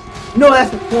 No, that's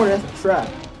the corner, that's the trap.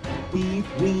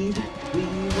 Weave.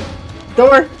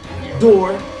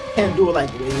 Door. Can't do it like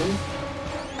waving.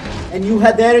 And you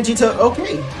had the energy to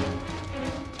okay.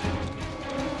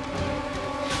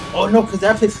 Oh no, cause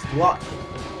that place is blocked.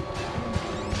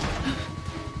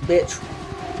 Bitch.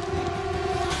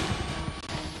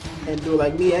 And do it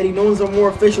like me. Eddie, no one's more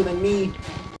official than me.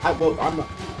 I'm not.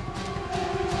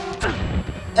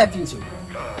 F you two.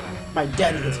 My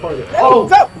daddy is part of it. Oh,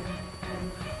 go!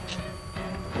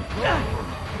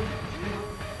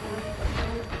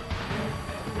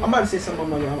 I'm about to say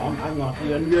something. I'm not.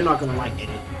 You're not gonna like it.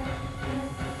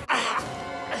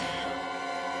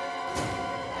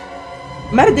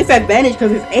 I'm at a disadvantage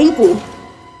because his ankle.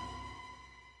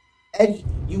 Eddie,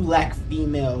 you lack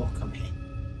female command.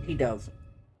 He does.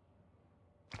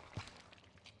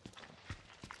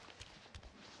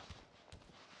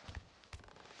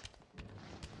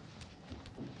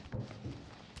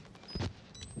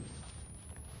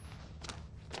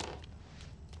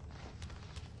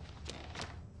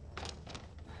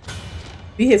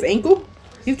 Be his ankle?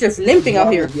 He's just limping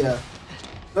out here. Yeah.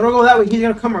 No, don't go that way. He's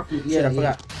gonna come up. Shit, I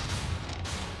forgot.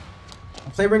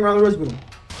 Play ring around the rose with him.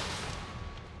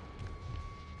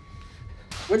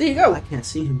 Where did he go? I can't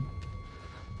see him.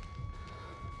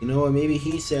 You know what? Maybe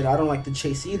he said, I don't like the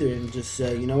chase either, and just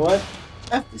said, you know what?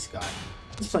 F this guy.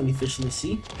 There's plenty of fish in the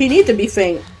sea. He needs to be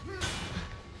faint.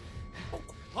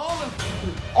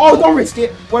 Oh, don't risk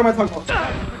it. What am I talking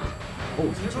about?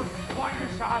 Oh,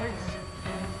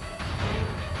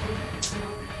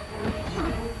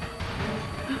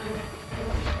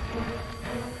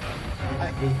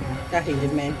 I hate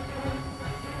this man.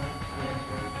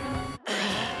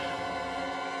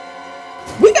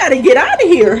 We gotta get out of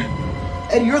here.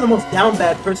 Eddie, you're the most down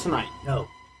bad person I know.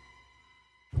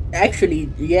 Actually,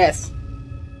 yes.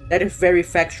 That is very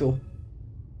factual.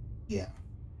 Yeah.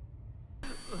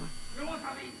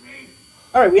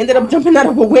 Alright, we ended up jumping out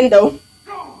of a window.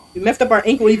 We messed up our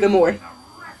ankle even more.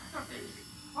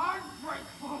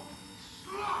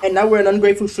 And now we're an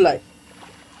ungrateful slut.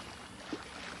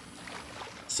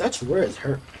 Such words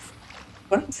hurt.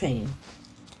 What I'm saying.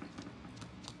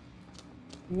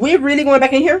 We're really going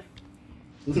back in here?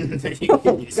 You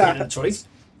God. got a choice.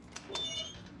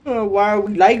 Why are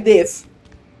we like this?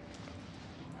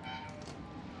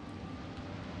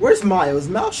 Where's Miles?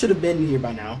 Miles should have been here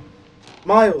by now.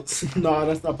 Miles. No,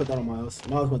 let's not put that on Miles.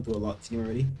 Miles went through a lot to you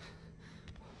already.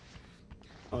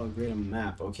 Oh, great, a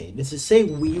map. Okay, this is say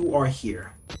you are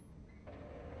here.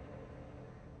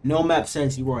 No map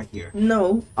says you are here.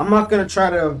 No. I'm not gonna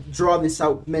try to draw this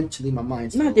out mentally in my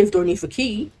mind. Not this door needs a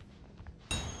key.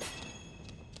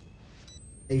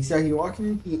 Hey, you see how you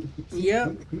walking?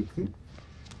 Yep.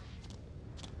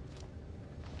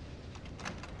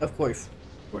 Of course.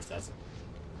 Of course, that's it.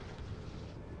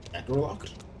 That door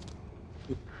locked.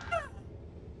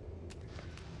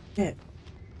 Yeah.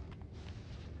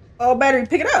 Oh, battery,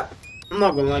 pick it up. I'm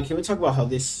not gonna lie. Can we talk about how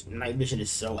this night vision is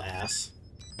so ass?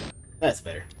 That's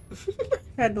better.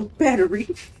 Had no battery.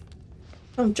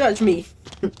 Don't judge me.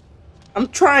 I'm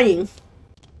trying.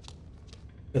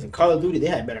 Because in Call of Duty, they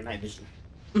had better night vision.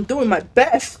 I'm doing my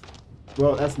best.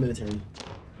 Well, that's military.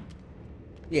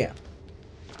 Yeah.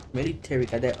 Military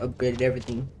got that upgraded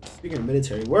everything. Speaking of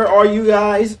military, where are you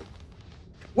guys?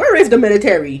 Where is the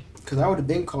military? Because I would have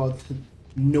been called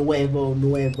Nuevo.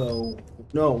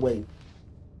 No, wait.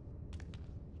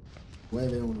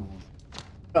 Nuevo.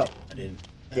 Oh, I didn't.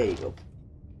 there you go.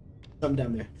 Something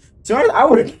down there. So I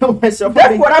would have killed myself.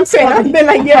 That's what I'm saying. I've been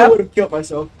like, I yeah. would have killed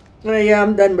myself. Yeah,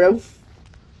 I'm done, bro.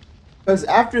 Because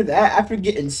after that, after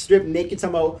getting stripped naked,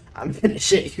 somehow I'm gonna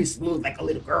shit you smooth like a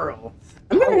little girl.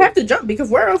 I'm gonna have to jump because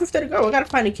where else is there to go? I gotta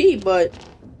find a key, but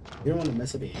You don't want to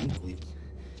mess up your ankle.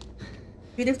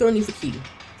 we just don't need a key.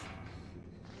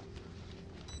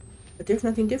 But there's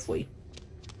nothing this way.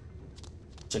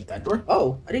 Check that door.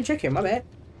 Oh, I didn't check here. My bad.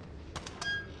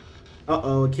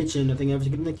 Uh-oh, a kitchen. I think I have to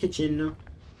get in the kitchen.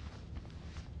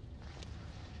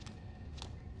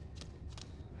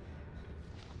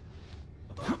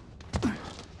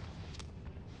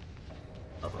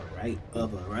 Right,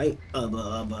 right,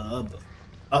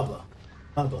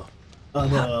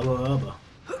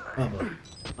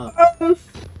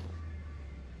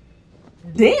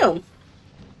 Damn.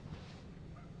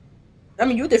 I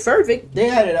mean, you deserve it. They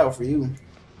had it out for you.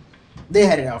 They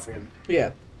had it out for him.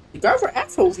 Yeah. The guards were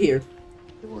assholes here.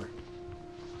 They were.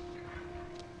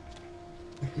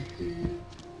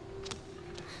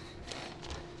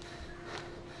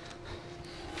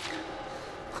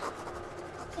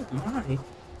 Oh my.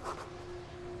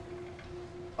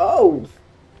 Oh.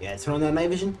 Yeah, turn on that night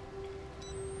vision.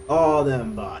 All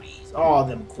them bodies, all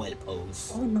them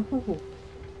cuerpos. Oh no.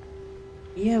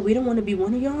 Yeah, we don't want to be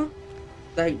one of y'all.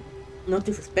 Like, no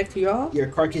disrespect to y'all. Your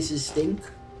carcasses stink.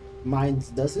 Mine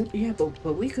doesn't. Yeah,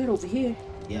 but we good over here.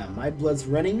 Yeah, my blood's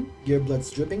running. Your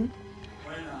blood's dripping.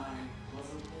 When I was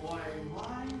a boy,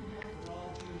 my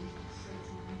methodology said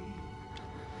to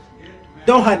me, "Get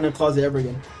Don't hide in a closet ever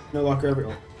again. No locker ever.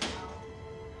 Oh.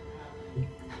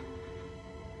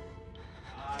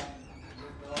 I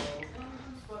with all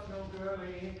guns, but no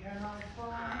girlie can I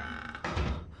find.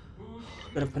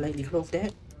 Gonna politely close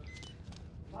that.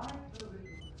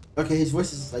 Okay, his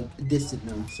voice is like distant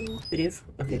now, so. It is?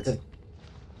 Okay, Yes. good.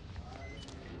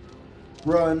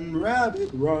 Run, rabbit,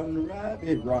 run,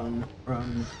 rabbit, run,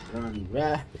 run, run,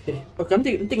 rabbit. Okay, I'm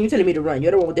thinking you're telling me to run.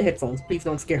 You're the one with the headphones. Please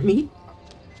don't scare me.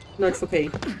 No, it's okay.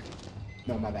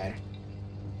 No, my bad.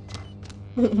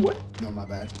 What? No, my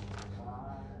bad.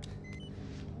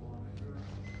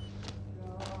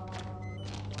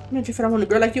 Man, you said I want a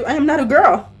girl like you. I am not a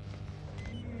girl.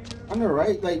 I know,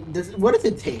 right? Like, what does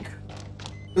it take?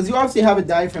 Because you obviously have a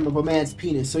diaphragm of a man's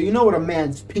penis, so you know what a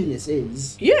man's penis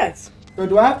is. Yes. So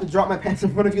do I have to drop my pants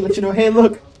in front of you, let you know, hey,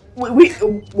 look?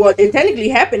 Well, it technically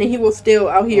happened, and he was still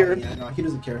out here. Oh, yeah, no, he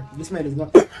doesn't care. This man is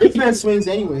not. This man swings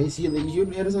anyways.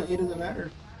 It doesn't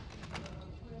matter.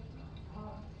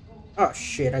 Oh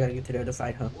shit! I gotta get to the other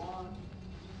side, huh?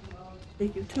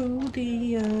 Take you to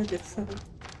the other side.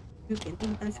 You can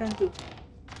do as I do.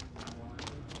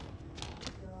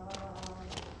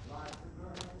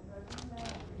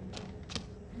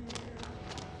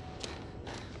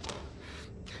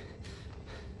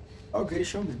 Oh,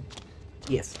 Greatest Showman.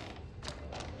 Yes.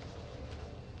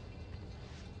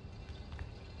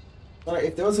 Alright,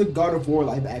 if there was a God of War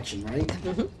live action, right?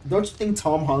 Don't you think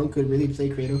Tom Holland could really play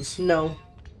Kratos? No.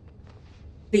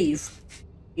 Please.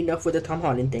 Enough with the Tom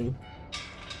Holland thing.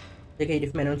 They gave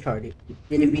this man Uncharted.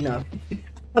 Did it enough?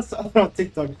 I saw it on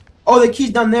TikTok. Oh, the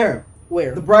key's down there.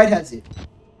 Where? The bride has it.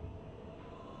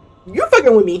 You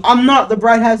fucking with me. I'm not. The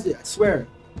bride has it. I swear.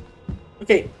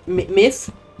 Okay,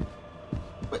 miss.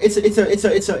 But it's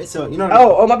a. You know.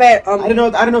 Oh, my bad. I don't know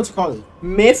what to call it.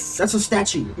 Miss. That's a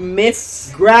statue.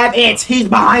 Miss. Grab it. He's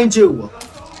behind you.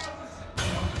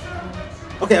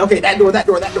 Okay. That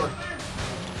door.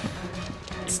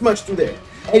 Smudge through there.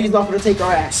 Eddie's not gonna take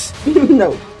our ass.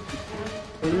 No.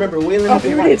 And remember, Waylon Oh, is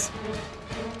here the it is.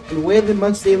 And Waylon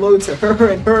must stay loyal to her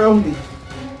and her only.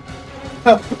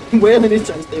 Waylon is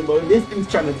trying to stay loyal. This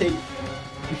dude's trying to take.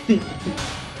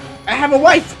 I have a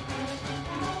wife.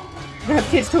 I have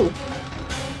kids too.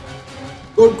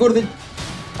 Go to the.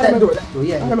 That door. I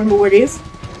Yeah. don't remember where it is.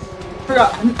 I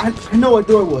forgot. I know what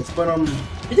door it was, but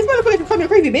Is this motherfucker call me a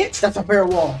crazy bitch? that's a bare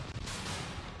wall.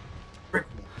 Brick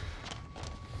wall.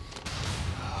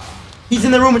 He's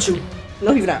in the room with you.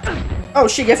 No, he's not. Oh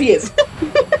shit, yes he is.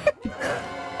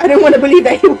 I didn't want to believe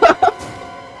that he was.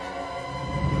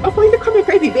 Oh, he's a call me a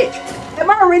crazy bitch. Am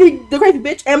I already the crazy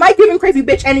bitch? Am I giving crazy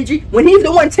bitch energy when he's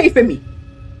the one chasing me?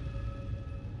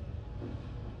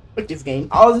 Fuck this game.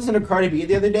 I was listening to Cardi B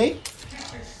the other day.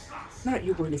 Not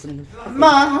you were listening to.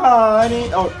 My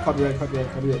honey. Oh, copyright.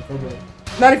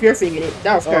 Not if you're singing it.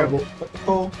 That was terrible.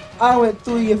 Oh, I went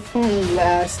through your phone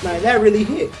last night. That really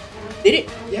hit. Did it?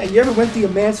 Yeah, you ever went through your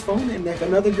man's phone and like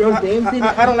another girl's name?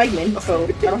 I don't like men, so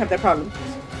I don't have that problem.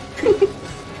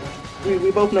 we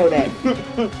both know that.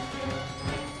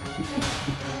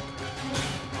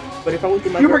 But if I went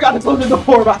through my You forgot to close the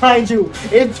door behind you.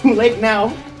 It's too late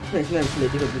now. It's never too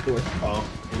late to close the door. Oh,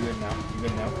 you're good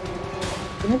now.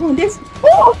 Am I doing this?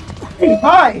 Oh! Hey,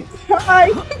 hi. Hi!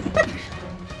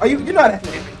 Are you're not at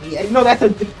yeah, no, that's a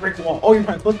brick wall. Oh, you're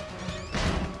trying to close.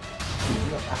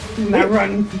 Not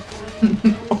running.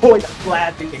 Oh, it's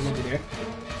glad they came over there.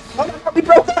 Oh my god, we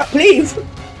broke up, please!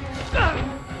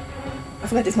 I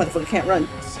forgot this motherfucker can't run.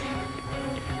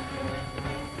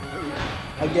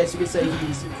 I guess you could say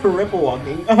he's cripple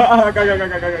walking. No.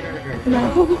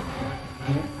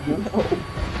 No.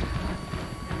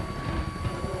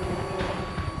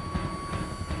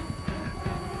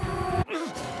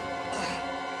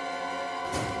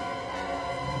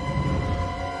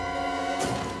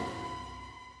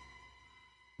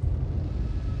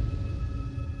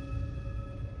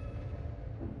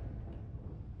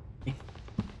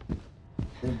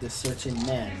 Lived a certain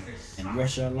man in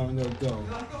Russia long ago.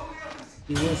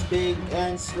 He was big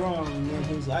and strong, and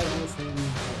his eyes were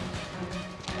flaming.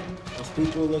 Most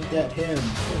people looked at him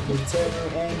with terror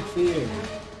and fear.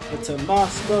 But to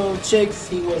Moscow chicks,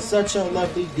 he was such a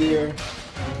lovely dear.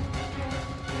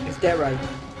 Is that right?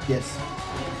 Yes.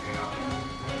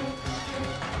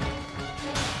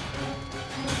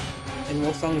 And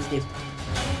what song is this?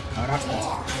 Oh, that's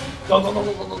nice. Go, go, go,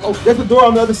 go, go, go, go. There's the door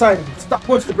on the other side. Stop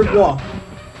towards the brick wall.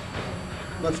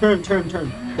 No, turn.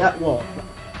 That wall.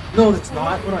 No, that's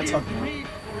not. What am I talking about?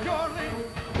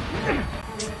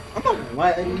 I'm not gonna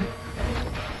lie, Eddie.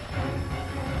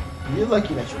 You're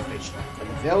lucky that you're fiction.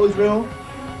 If that was real,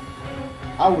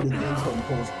 I would have been so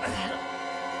imposed.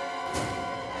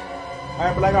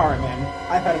 Alright, but like, alright, man.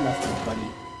 I've had enough of this, buddy.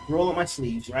 Roll up my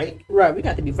sleeves, right? Right, we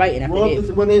got to be fighting after Roll up this.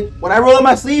 this, when I roll up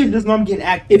my sleeves, just know I'm getting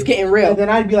active. It's getting real. And then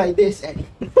I'd be like this, Eddie.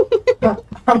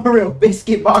 I'm a real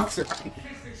biscuit boxer.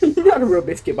 You're not a real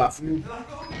biscuit boss.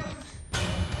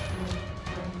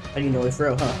 How do you know it's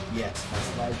real, huh? Yes, that's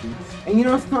what I do. And you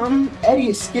know something? Eddie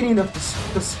is skinny enough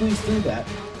to squeeze through that.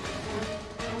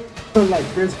 Unlike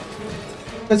Chris.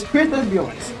 Because Chris, let's be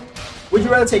honest. Would you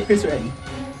rather take Chris or Eddie?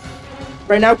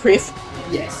 Right now, Chris.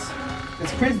 Yes.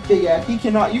 Because Chris big ass, he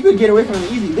cannot, you could get away from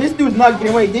him easy. This dude's not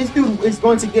getting away. This dude is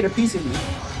going to get a piece of me.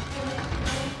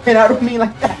 And I don't mean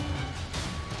like that.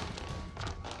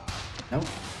 No.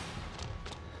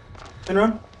 Turn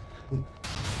around.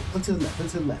 Look to the left, look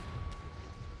to the left.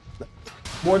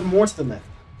 More to the left.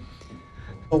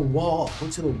 A wall. Go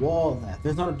to the wall left.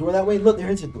 There's not a door that way. Look, there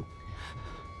is a door.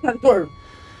 Not the door.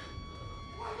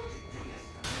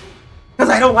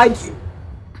 Because I don't like you.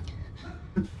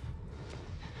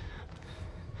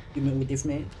 You mean with this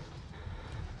man?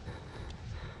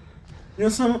 You know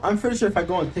something? I'm pretty sure if I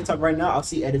go on TikTok right now, I'll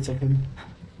see edits of him.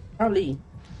 Probably.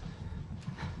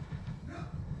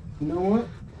 You know what?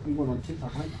 I'm going on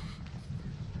TikTok right now.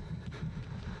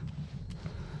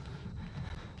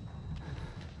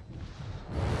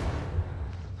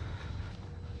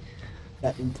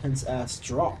 That intense ass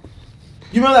drop.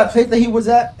 You remember that place that he was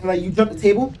at and like you jumped the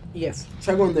table? Yes.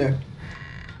 Try going there.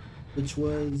 Which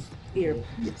was Here.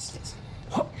 yes.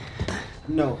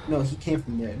 No, he came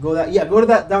from there. Go that go to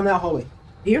that down that hallway.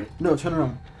 Here? No, turn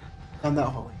around. Down that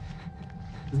hallway.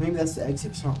 'Cause maybe that's the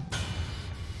exit or something.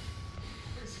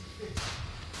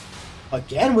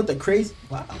 Again with the crazy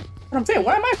wow. What I'm saying,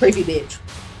 why am I a crazy bitch?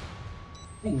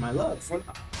 Hey, my love, we're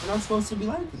not supposed to be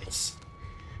like this.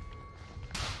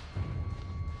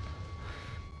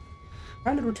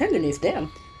 My little tenderness,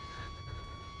 damn.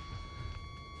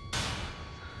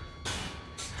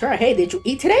 Try, hey, did you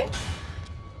eat today?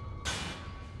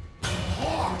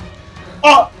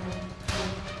 Oh!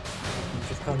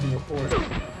 Just called me a whore.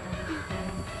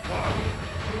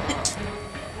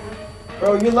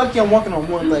 Bro, you're lucky I'm walking on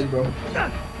one leg, bro.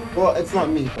 Well, it's not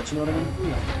me, but you know what I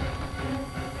mean?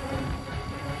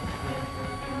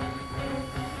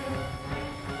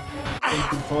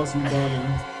 Thank you, calls you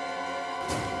darling.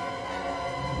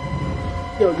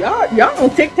 Yo, y'all on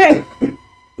TikTok.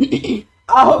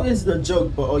 I hope this is a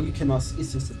joke, but oh, you cannot.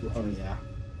 It's just a. Oh yeah.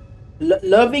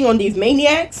 Loving on these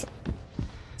maniacs.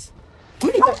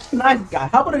 Nice guy.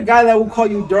 How about a guy that will call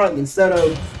you darling instead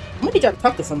of I'm gonna need y'all to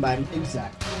talk to somebody.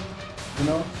 exactly? You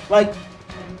know, like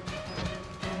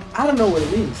I don't know what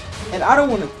it means, and I don't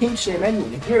want to kink shame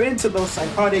anyone. If you're into those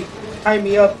psychotic, tie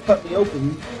me up, cut me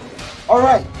open, all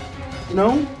right, you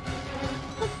know.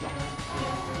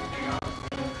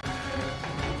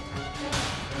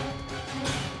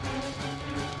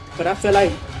 But I feel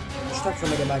like let's talk to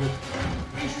somebody about it.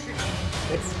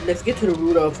 Let's get to the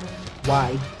root of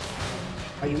why.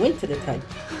 Are you into the type?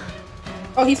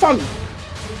 Oh, he saw me.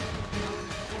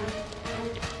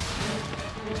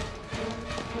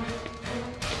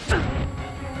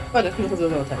 Oh, that's because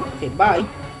of the type. Okay, bye.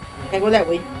 Can't go that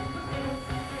way.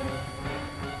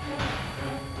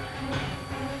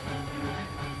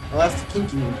 Well, that's the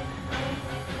kinky one.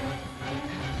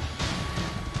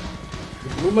 The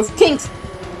room of kinks.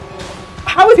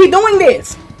 How is he doing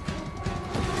this?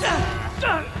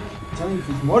 I'm telling you,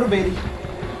 he's motivated.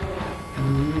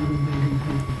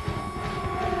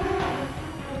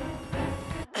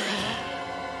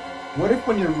 What if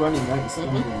when you're running, right,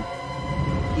 stumbling,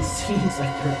 he sees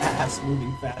like your ass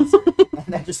moving fast?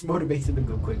 And that just motivates him to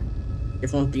go quicker.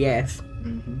 It's on the ass.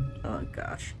 Mm-hmm. Oh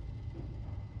gosh.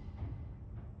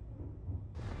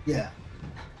 Yeah.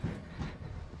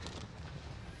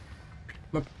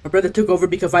 My brother took over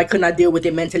because I could not deal with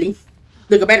it mentally.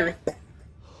 Look, a battery.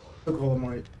 Took all of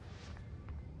mine.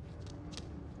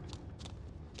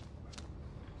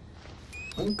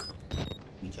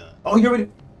 Oh, you're already.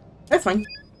 That's fine.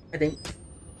 I think.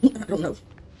 I don't know.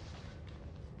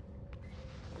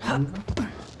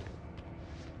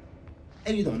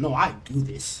 And you don't know I do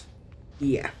this.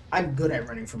 Yeah. I'm good at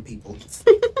running from people.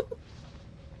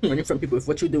 Running from people is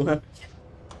what you do, huh?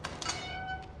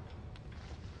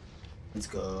 Let's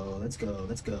go. Let's go.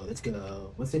 Let's go. Let's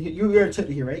go. What's in here? You already checked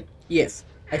it here, right? Yes.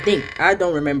 I think. I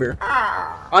don't remember.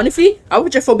 Honestly, I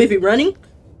was just so busy running.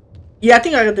 Yeah, I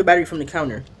think I got the battery from the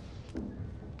counter.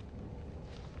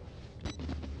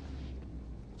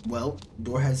 Well,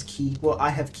 door has key. Well, I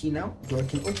have key now. Door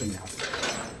can open now.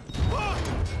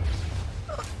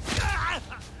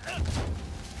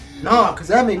 No, because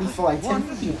that made me feel like 10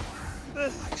 feet. I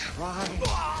tried,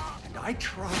 and I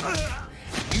tried.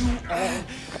 You all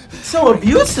So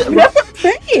abusive. That's what I'm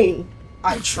saying.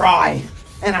 I try,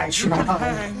 and I try.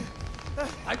 hang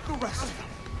like the rest of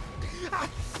them.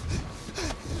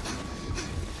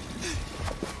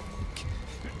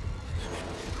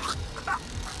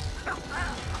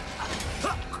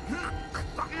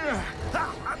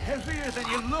 Heavier than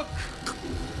you look.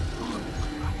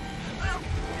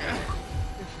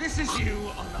 If this is you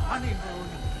on the honeymoon,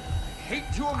 I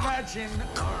hate to imagine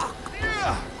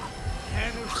our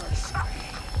anniversary.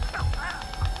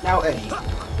 Now, Eddie.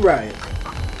 Right.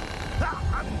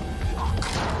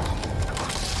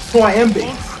 Oh, I am big.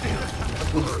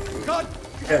 Hold still. God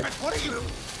damn it, what are you?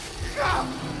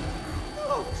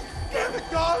 Oh, damn it,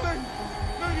 darling.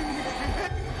 No, you need to be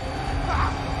hit.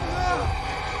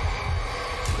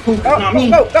 Not me.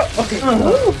 Go. Okay.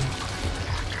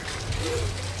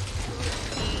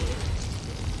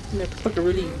 That fucker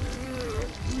really.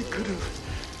 We could have.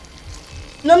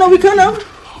 No, we couldn't have.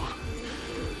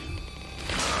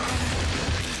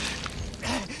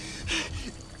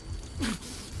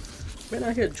 Man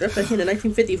out here dressed like in the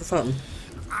 1950s or something.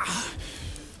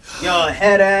 Yo,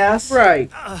 head ass.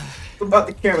 Right. What about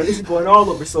the camera? This is going all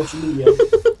over social media.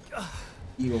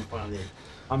 You gonna find it.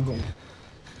 I'm going.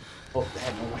 Oh, that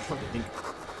had no fucking thing.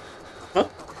 Huh?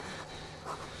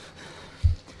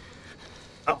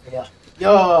 Oh, yeah. Yo.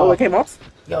 Oh, it came off?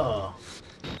 Yo.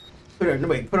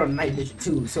 Put on night vision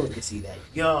too so we can see that.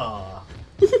 Yo.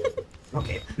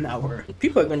 Okay, now we're.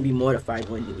 People are gonna be mortified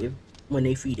when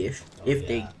they see this, if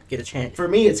they get a chance. For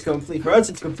me, it's complete. For us,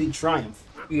 it's complete triumph.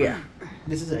 Yeah.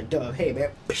 This is a dub. Hey, man.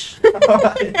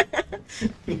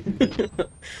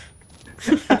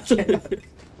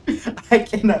 I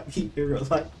cannot beat in real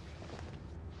life.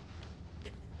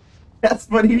 That's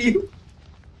funny to you.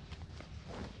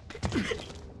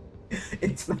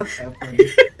 It's not that funny.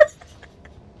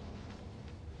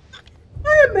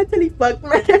 I am mentally fucked,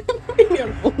 man.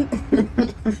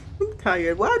 I'm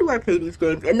tired. Why do I play these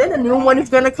games? And then a new one is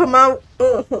gonna come out.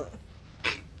 Let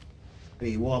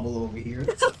me wobble over here.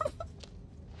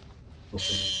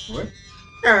 What?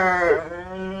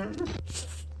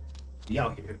 We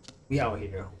out here. We out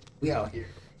here. We out here.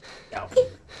 We out here.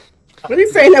 What are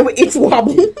you saying that with each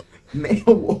wobble? Male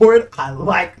ward, I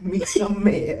like me some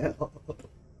male.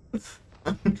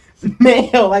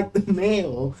 Mail, like the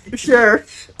mail. Sure.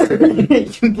 You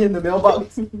get in the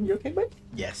mailbox? You okay, bud?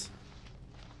 Yes.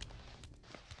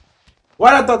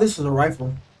 Why I thought this was a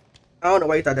rifle? I don't know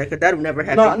why you thought that, because that would never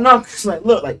happen. No, cause like,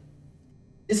 look, like,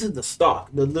 this is the stock,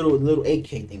 the little AK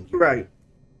thing. Right.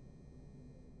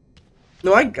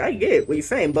 No, I get what you're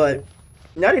saying, but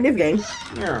not in this game.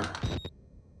 Yeah.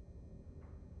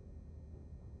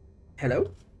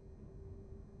 Hello?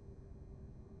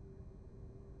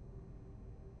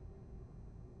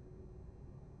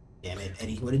 Damn it,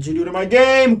 Eddie, what did you do to my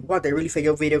game? What, they really say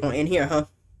your video gonna end here, huh?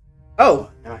 Oh,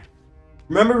 Alright.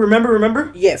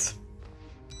 Remember? yes.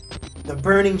 The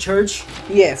burning church?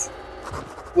 Yes.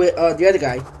 With the other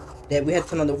guy that we had to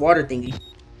turn on the water thingy.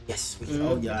 Yes, we did.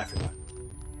 Oh, yeah, I forgot.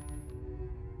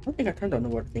 I don't think I turned on the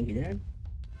water thingy, did I? I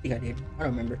think I did. I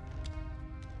don't remember.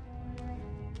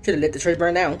 Should have let the church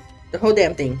burn down. The whole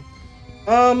damn thing.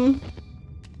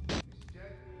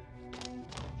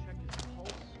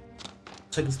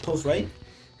 Check his pulse, right?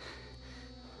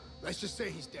 Let's just say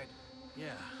he's dead. Yeah.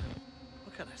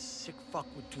 What kind of sick fuck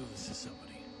would do this to somebody?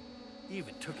 He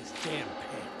even took his damn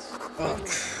pants. Oh,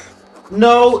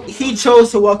 No, he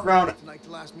chose to walk around Tonight to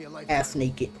last me a lifetime. ass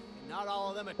naked. Not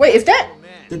all of them are Wait, is that? man.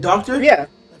 the doctor? Yeah.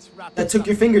 Let's wrap That this took up.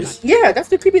 your fingers. Yeah, that's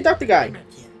the creepy doctor guy.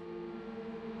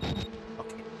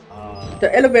 Okay.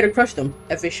 The elevator crushed him,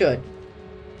 if it should.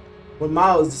 When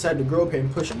Miles decided to grow up here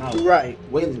and push him out. Right.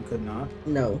 Waylon could not.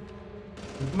 No.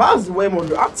 Miles is way more.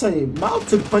 I'm telling you, Miles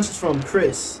took punches from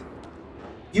Chris.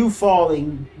 You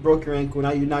falling, broke your ankle.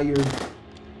 Now you're.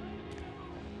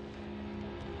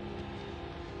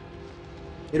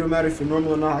 It don't matter if you're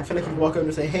normal or not. I feel like if you walk up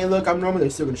and say, "Hey, look, I'm normal," they're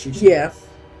still gonna shoot you. Yeah.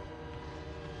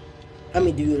 I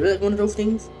mean, do you really like one of those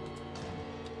things?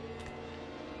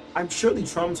 I'm surely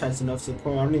traumatized enough to the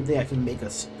point where I don't even think I can make a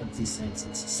complete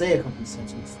sentence. Say a complete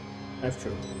sentence. That's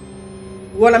true.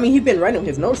 Well, I mean, he's been writing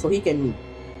his notes, so he can.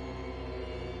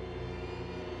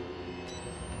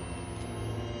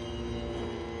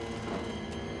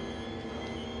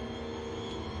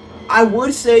 I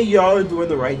would say y'all are doing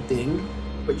the right thing,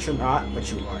 but you're not.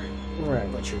 But you are.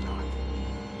 Right. But you're not.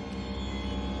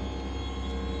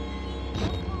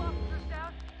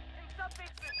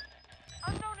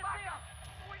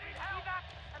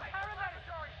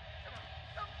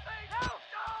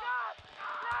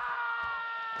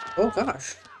 Oh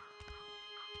gosh.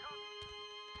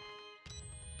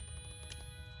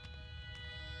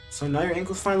 So now your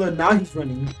ankle's fine. Look, now he's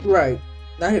running. Right.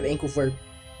 Now I have ankle for.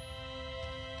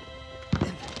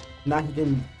 Now he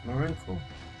didn't. All right, cool.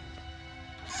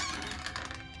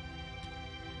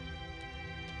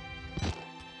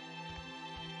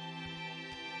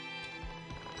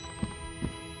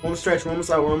 One stretch. One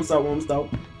out. One out. One out.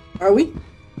 Are we?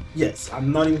 Yes,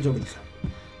 I'm not even joking.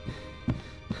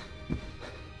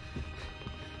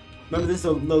 Remember this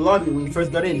the lobby when you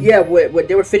first got in? Yeah. What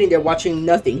they were sitting there watching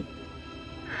nothing.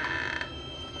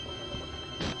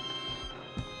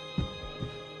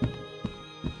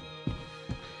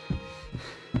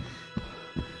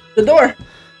 The door.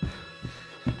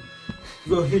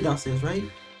 You go here downstairs, right?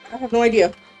 I have no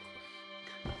idea.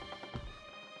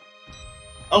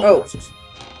 Oh. Oh.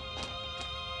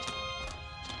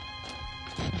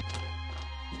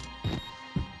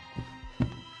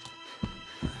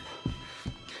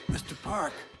 Mr.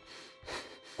 Park.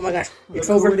 Oh my gosh. It's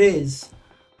Look over. who it is.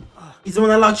 He's the one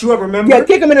that locked you up, remember? Yeah,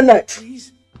 kick him in the nuts.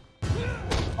 Please.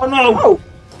 Oh no! Oh,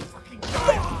 Fucking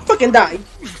die. fucking die.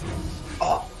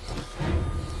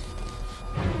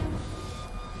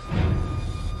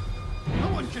 No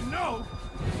one can know.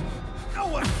 No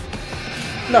one.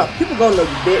 No, people gonna know you,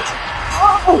 bitch.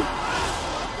 Oh!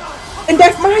 And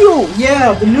that's Miles!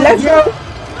 Yeah, the new Let's go!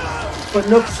 But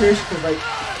no, seriously, because like,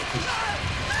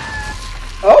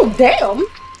 Oh, damn!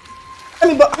 I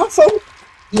mean, but also,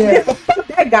 yeah, fuck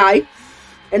that guy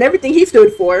and everything he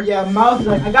stood for. yeah, Miles is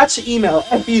like, I got your email,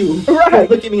 F you. Right.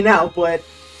 Look at me now, but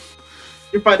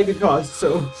you're fighting a good cause,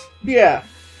 so. Yeah.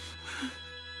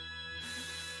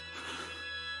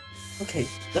 Okay.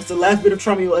 That's the last bit of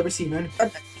trauma you'll ever see, man.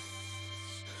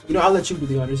 You know, I'll let you do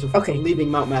the honors of Okay. leaving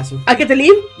Mount Massive. I get to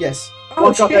leave? Yes. Oh,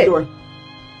 Walk out that shit. door.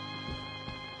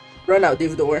 Run out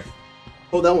this door.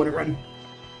 Hold that one and run.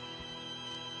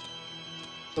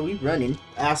 So we running.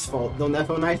 Asphalt. Don't that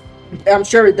feel nice? I'm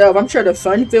sure it does. I'm sure the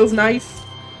sun feels nice.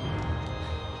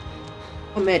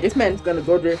 Oh man, this man's gonna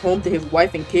go home to his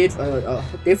wife and kids. A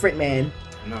different man.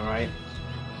 I know, right?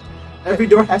 Every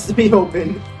door has to be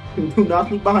open. Do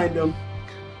not look behind them.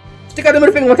 Stick out the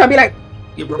middle finger one time. Be like,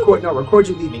 You record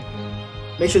you leaving.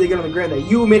 Make sure they get on the ground that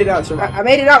you made it out, so I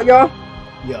made it out, y'all.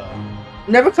 yeah.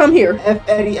 Never come here. F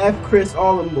Eddie, F Chris,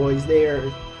 all them boys there.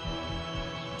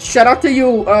 Shout out to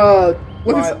you,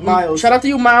 Miles. Shout out to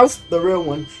you, Miles. The real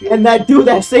one. And that dude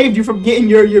that saved you from getting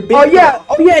your big Oh yeah,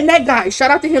 and that guy. Shout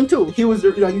out to him too. He was,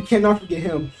 you cannot forget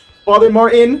him. Father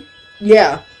Martin.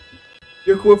 Yeah,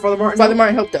 You're cool with Father Martin? Father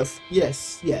Martin helped us.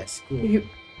 Yes, cool. You-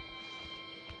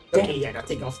 Okay, yeah, now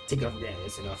take off. Yeah,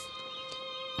 that's enough.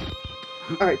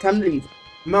 All right, time to leave.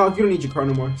 No, you don't need your car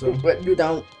no more, so. But you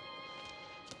don't.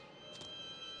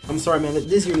 I'm sorry, man.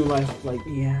 This is your new life. Like,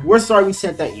 Yeah. we're sorry we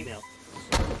sent that email.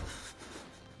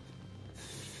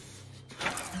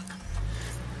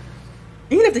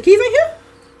 You left the keys in here?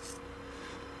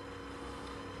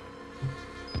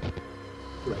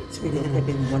 Right. Maybe that had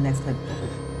been one last time.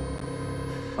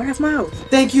 What half Miles?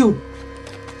 Thank you.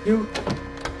 You.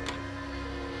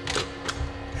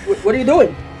 What are you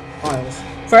doing? Miles.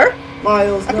 Fur?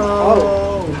 Miles,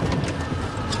 no.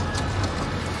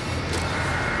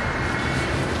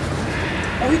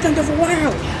 Oh, he done that for a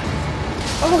while.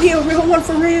 Oh, he a real one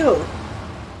for real.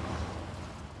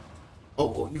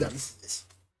 Oh, you got this.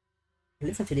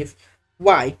 Listen to this.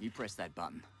 Why? You press that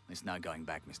button. There's no going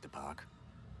back, Mr. Park.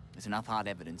 There's enough hard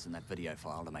evidence in that video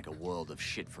file to make a world of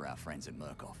shit for our friends at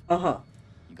Murkoff. Uh-huh.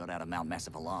 You got out of Mount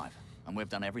Massive alive, and we've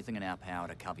done everything in our power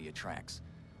to cover your tracks.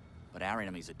 But our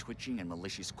enemies are twitching and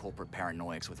malicious corporate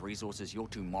paranoiacs with resources you're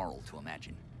too moral to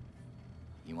imagine.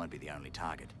 You won't be the only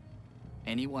target.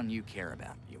 Anyone you care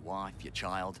about, your wife, your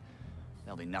child,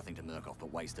 there'll be nothing to Murkoff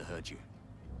but ways to hurt you.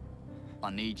 I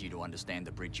need you to understand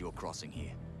the bridge you're crossing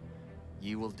here.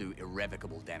 You will do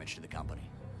irrevocable damage to the company.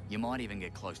 You might even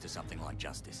get close to something like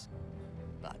justice.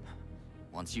 But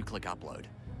once you click upload,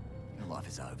 your life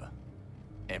is over.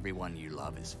 Everyone you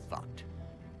love is fucked.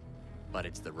 But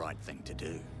it's the right thing to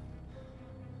do.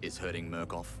 Is hurting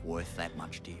Murkoff worth that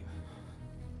much to you?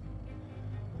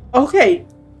 Okay,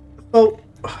 so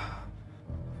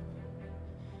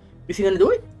is he gonna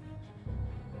do it?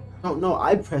 No,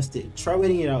 I pressed it. Try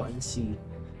waiting it out and see.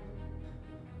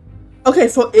 Okay,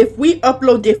 so if we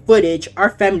upload this footage,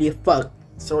 our family is fucked.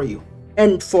 So are you.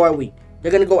 And for a week,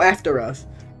 they're gonna go after us.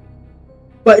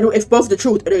 But it'll expose the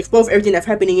truth. It'll expose everything that's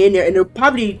happening in there, and it'll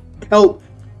probably help,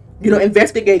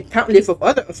 investigate countless of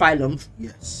other asylums.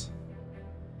 Yes.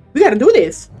 We gotta do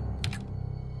this.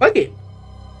 Fuck it.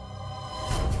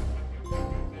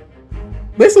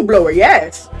 Whistleblower,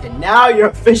 yes. And now you're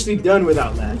officially done with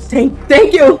Outlast.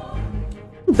 Thank you.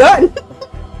 Done.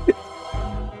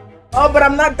 Oh, but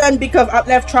I'm not done because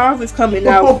Outlast Trials is coming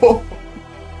out.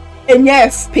 And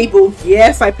yes, people,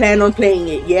 yes, I plan on playing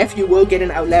it. Yes, you will get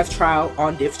an Outlast trial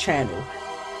on this channel.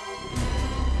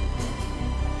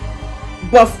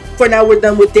 But for now, we're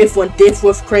done with this one. This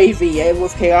was crazy. It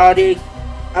was chaotic.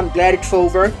 I'm glad it's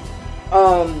over.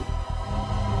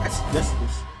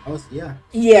 Yeah.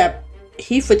 Yeah,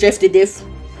 he suggested this.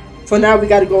 For now, we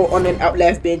gotta go on an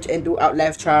Outlast binge and do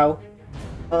Outlast trial.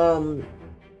 I'm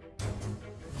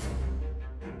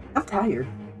tired.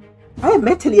 I am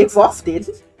mentally exhausted.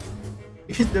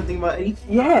 You should still think about Eddie?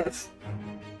 Yes.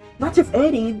 Not just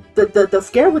Eddie, the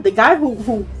scare with the guy who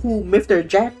Mr.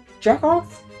 Jack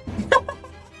off.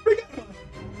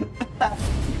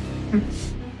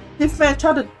 This man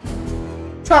tried to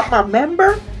chop my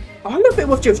member. All of it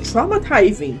was just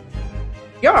traumatizing.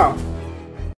 Yeah.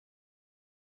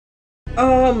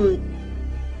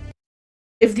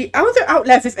 If the other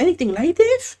Outlast is anything like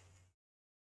this,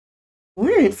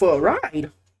 we're in for a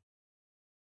ride.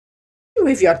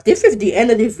 Anyways, y'all, this is the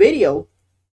end of this video.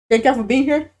 Thank y'all for being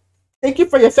here. Thank you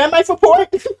for your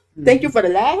semi-support. Thank you for the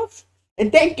laughs.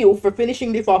 And thank you for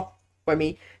finishing this off for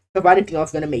me. Because I didn't think I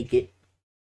was going to make it.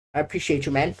 I appreciate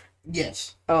you, man.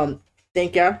 Yes.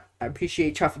 Thank y'all. I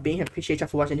appreciate y'all for being here. I appreciate y'all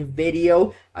for watching this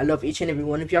video. I love each and every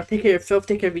one of y'all. Take care of yourself.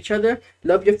 Take care of each other.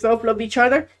 Love yourself. Love each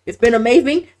other. It's been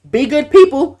amazing. Be good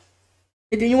people.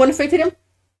 Anything you want to say to them?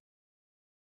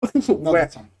 Not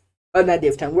this time. Not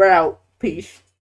this time. We're out. Peace.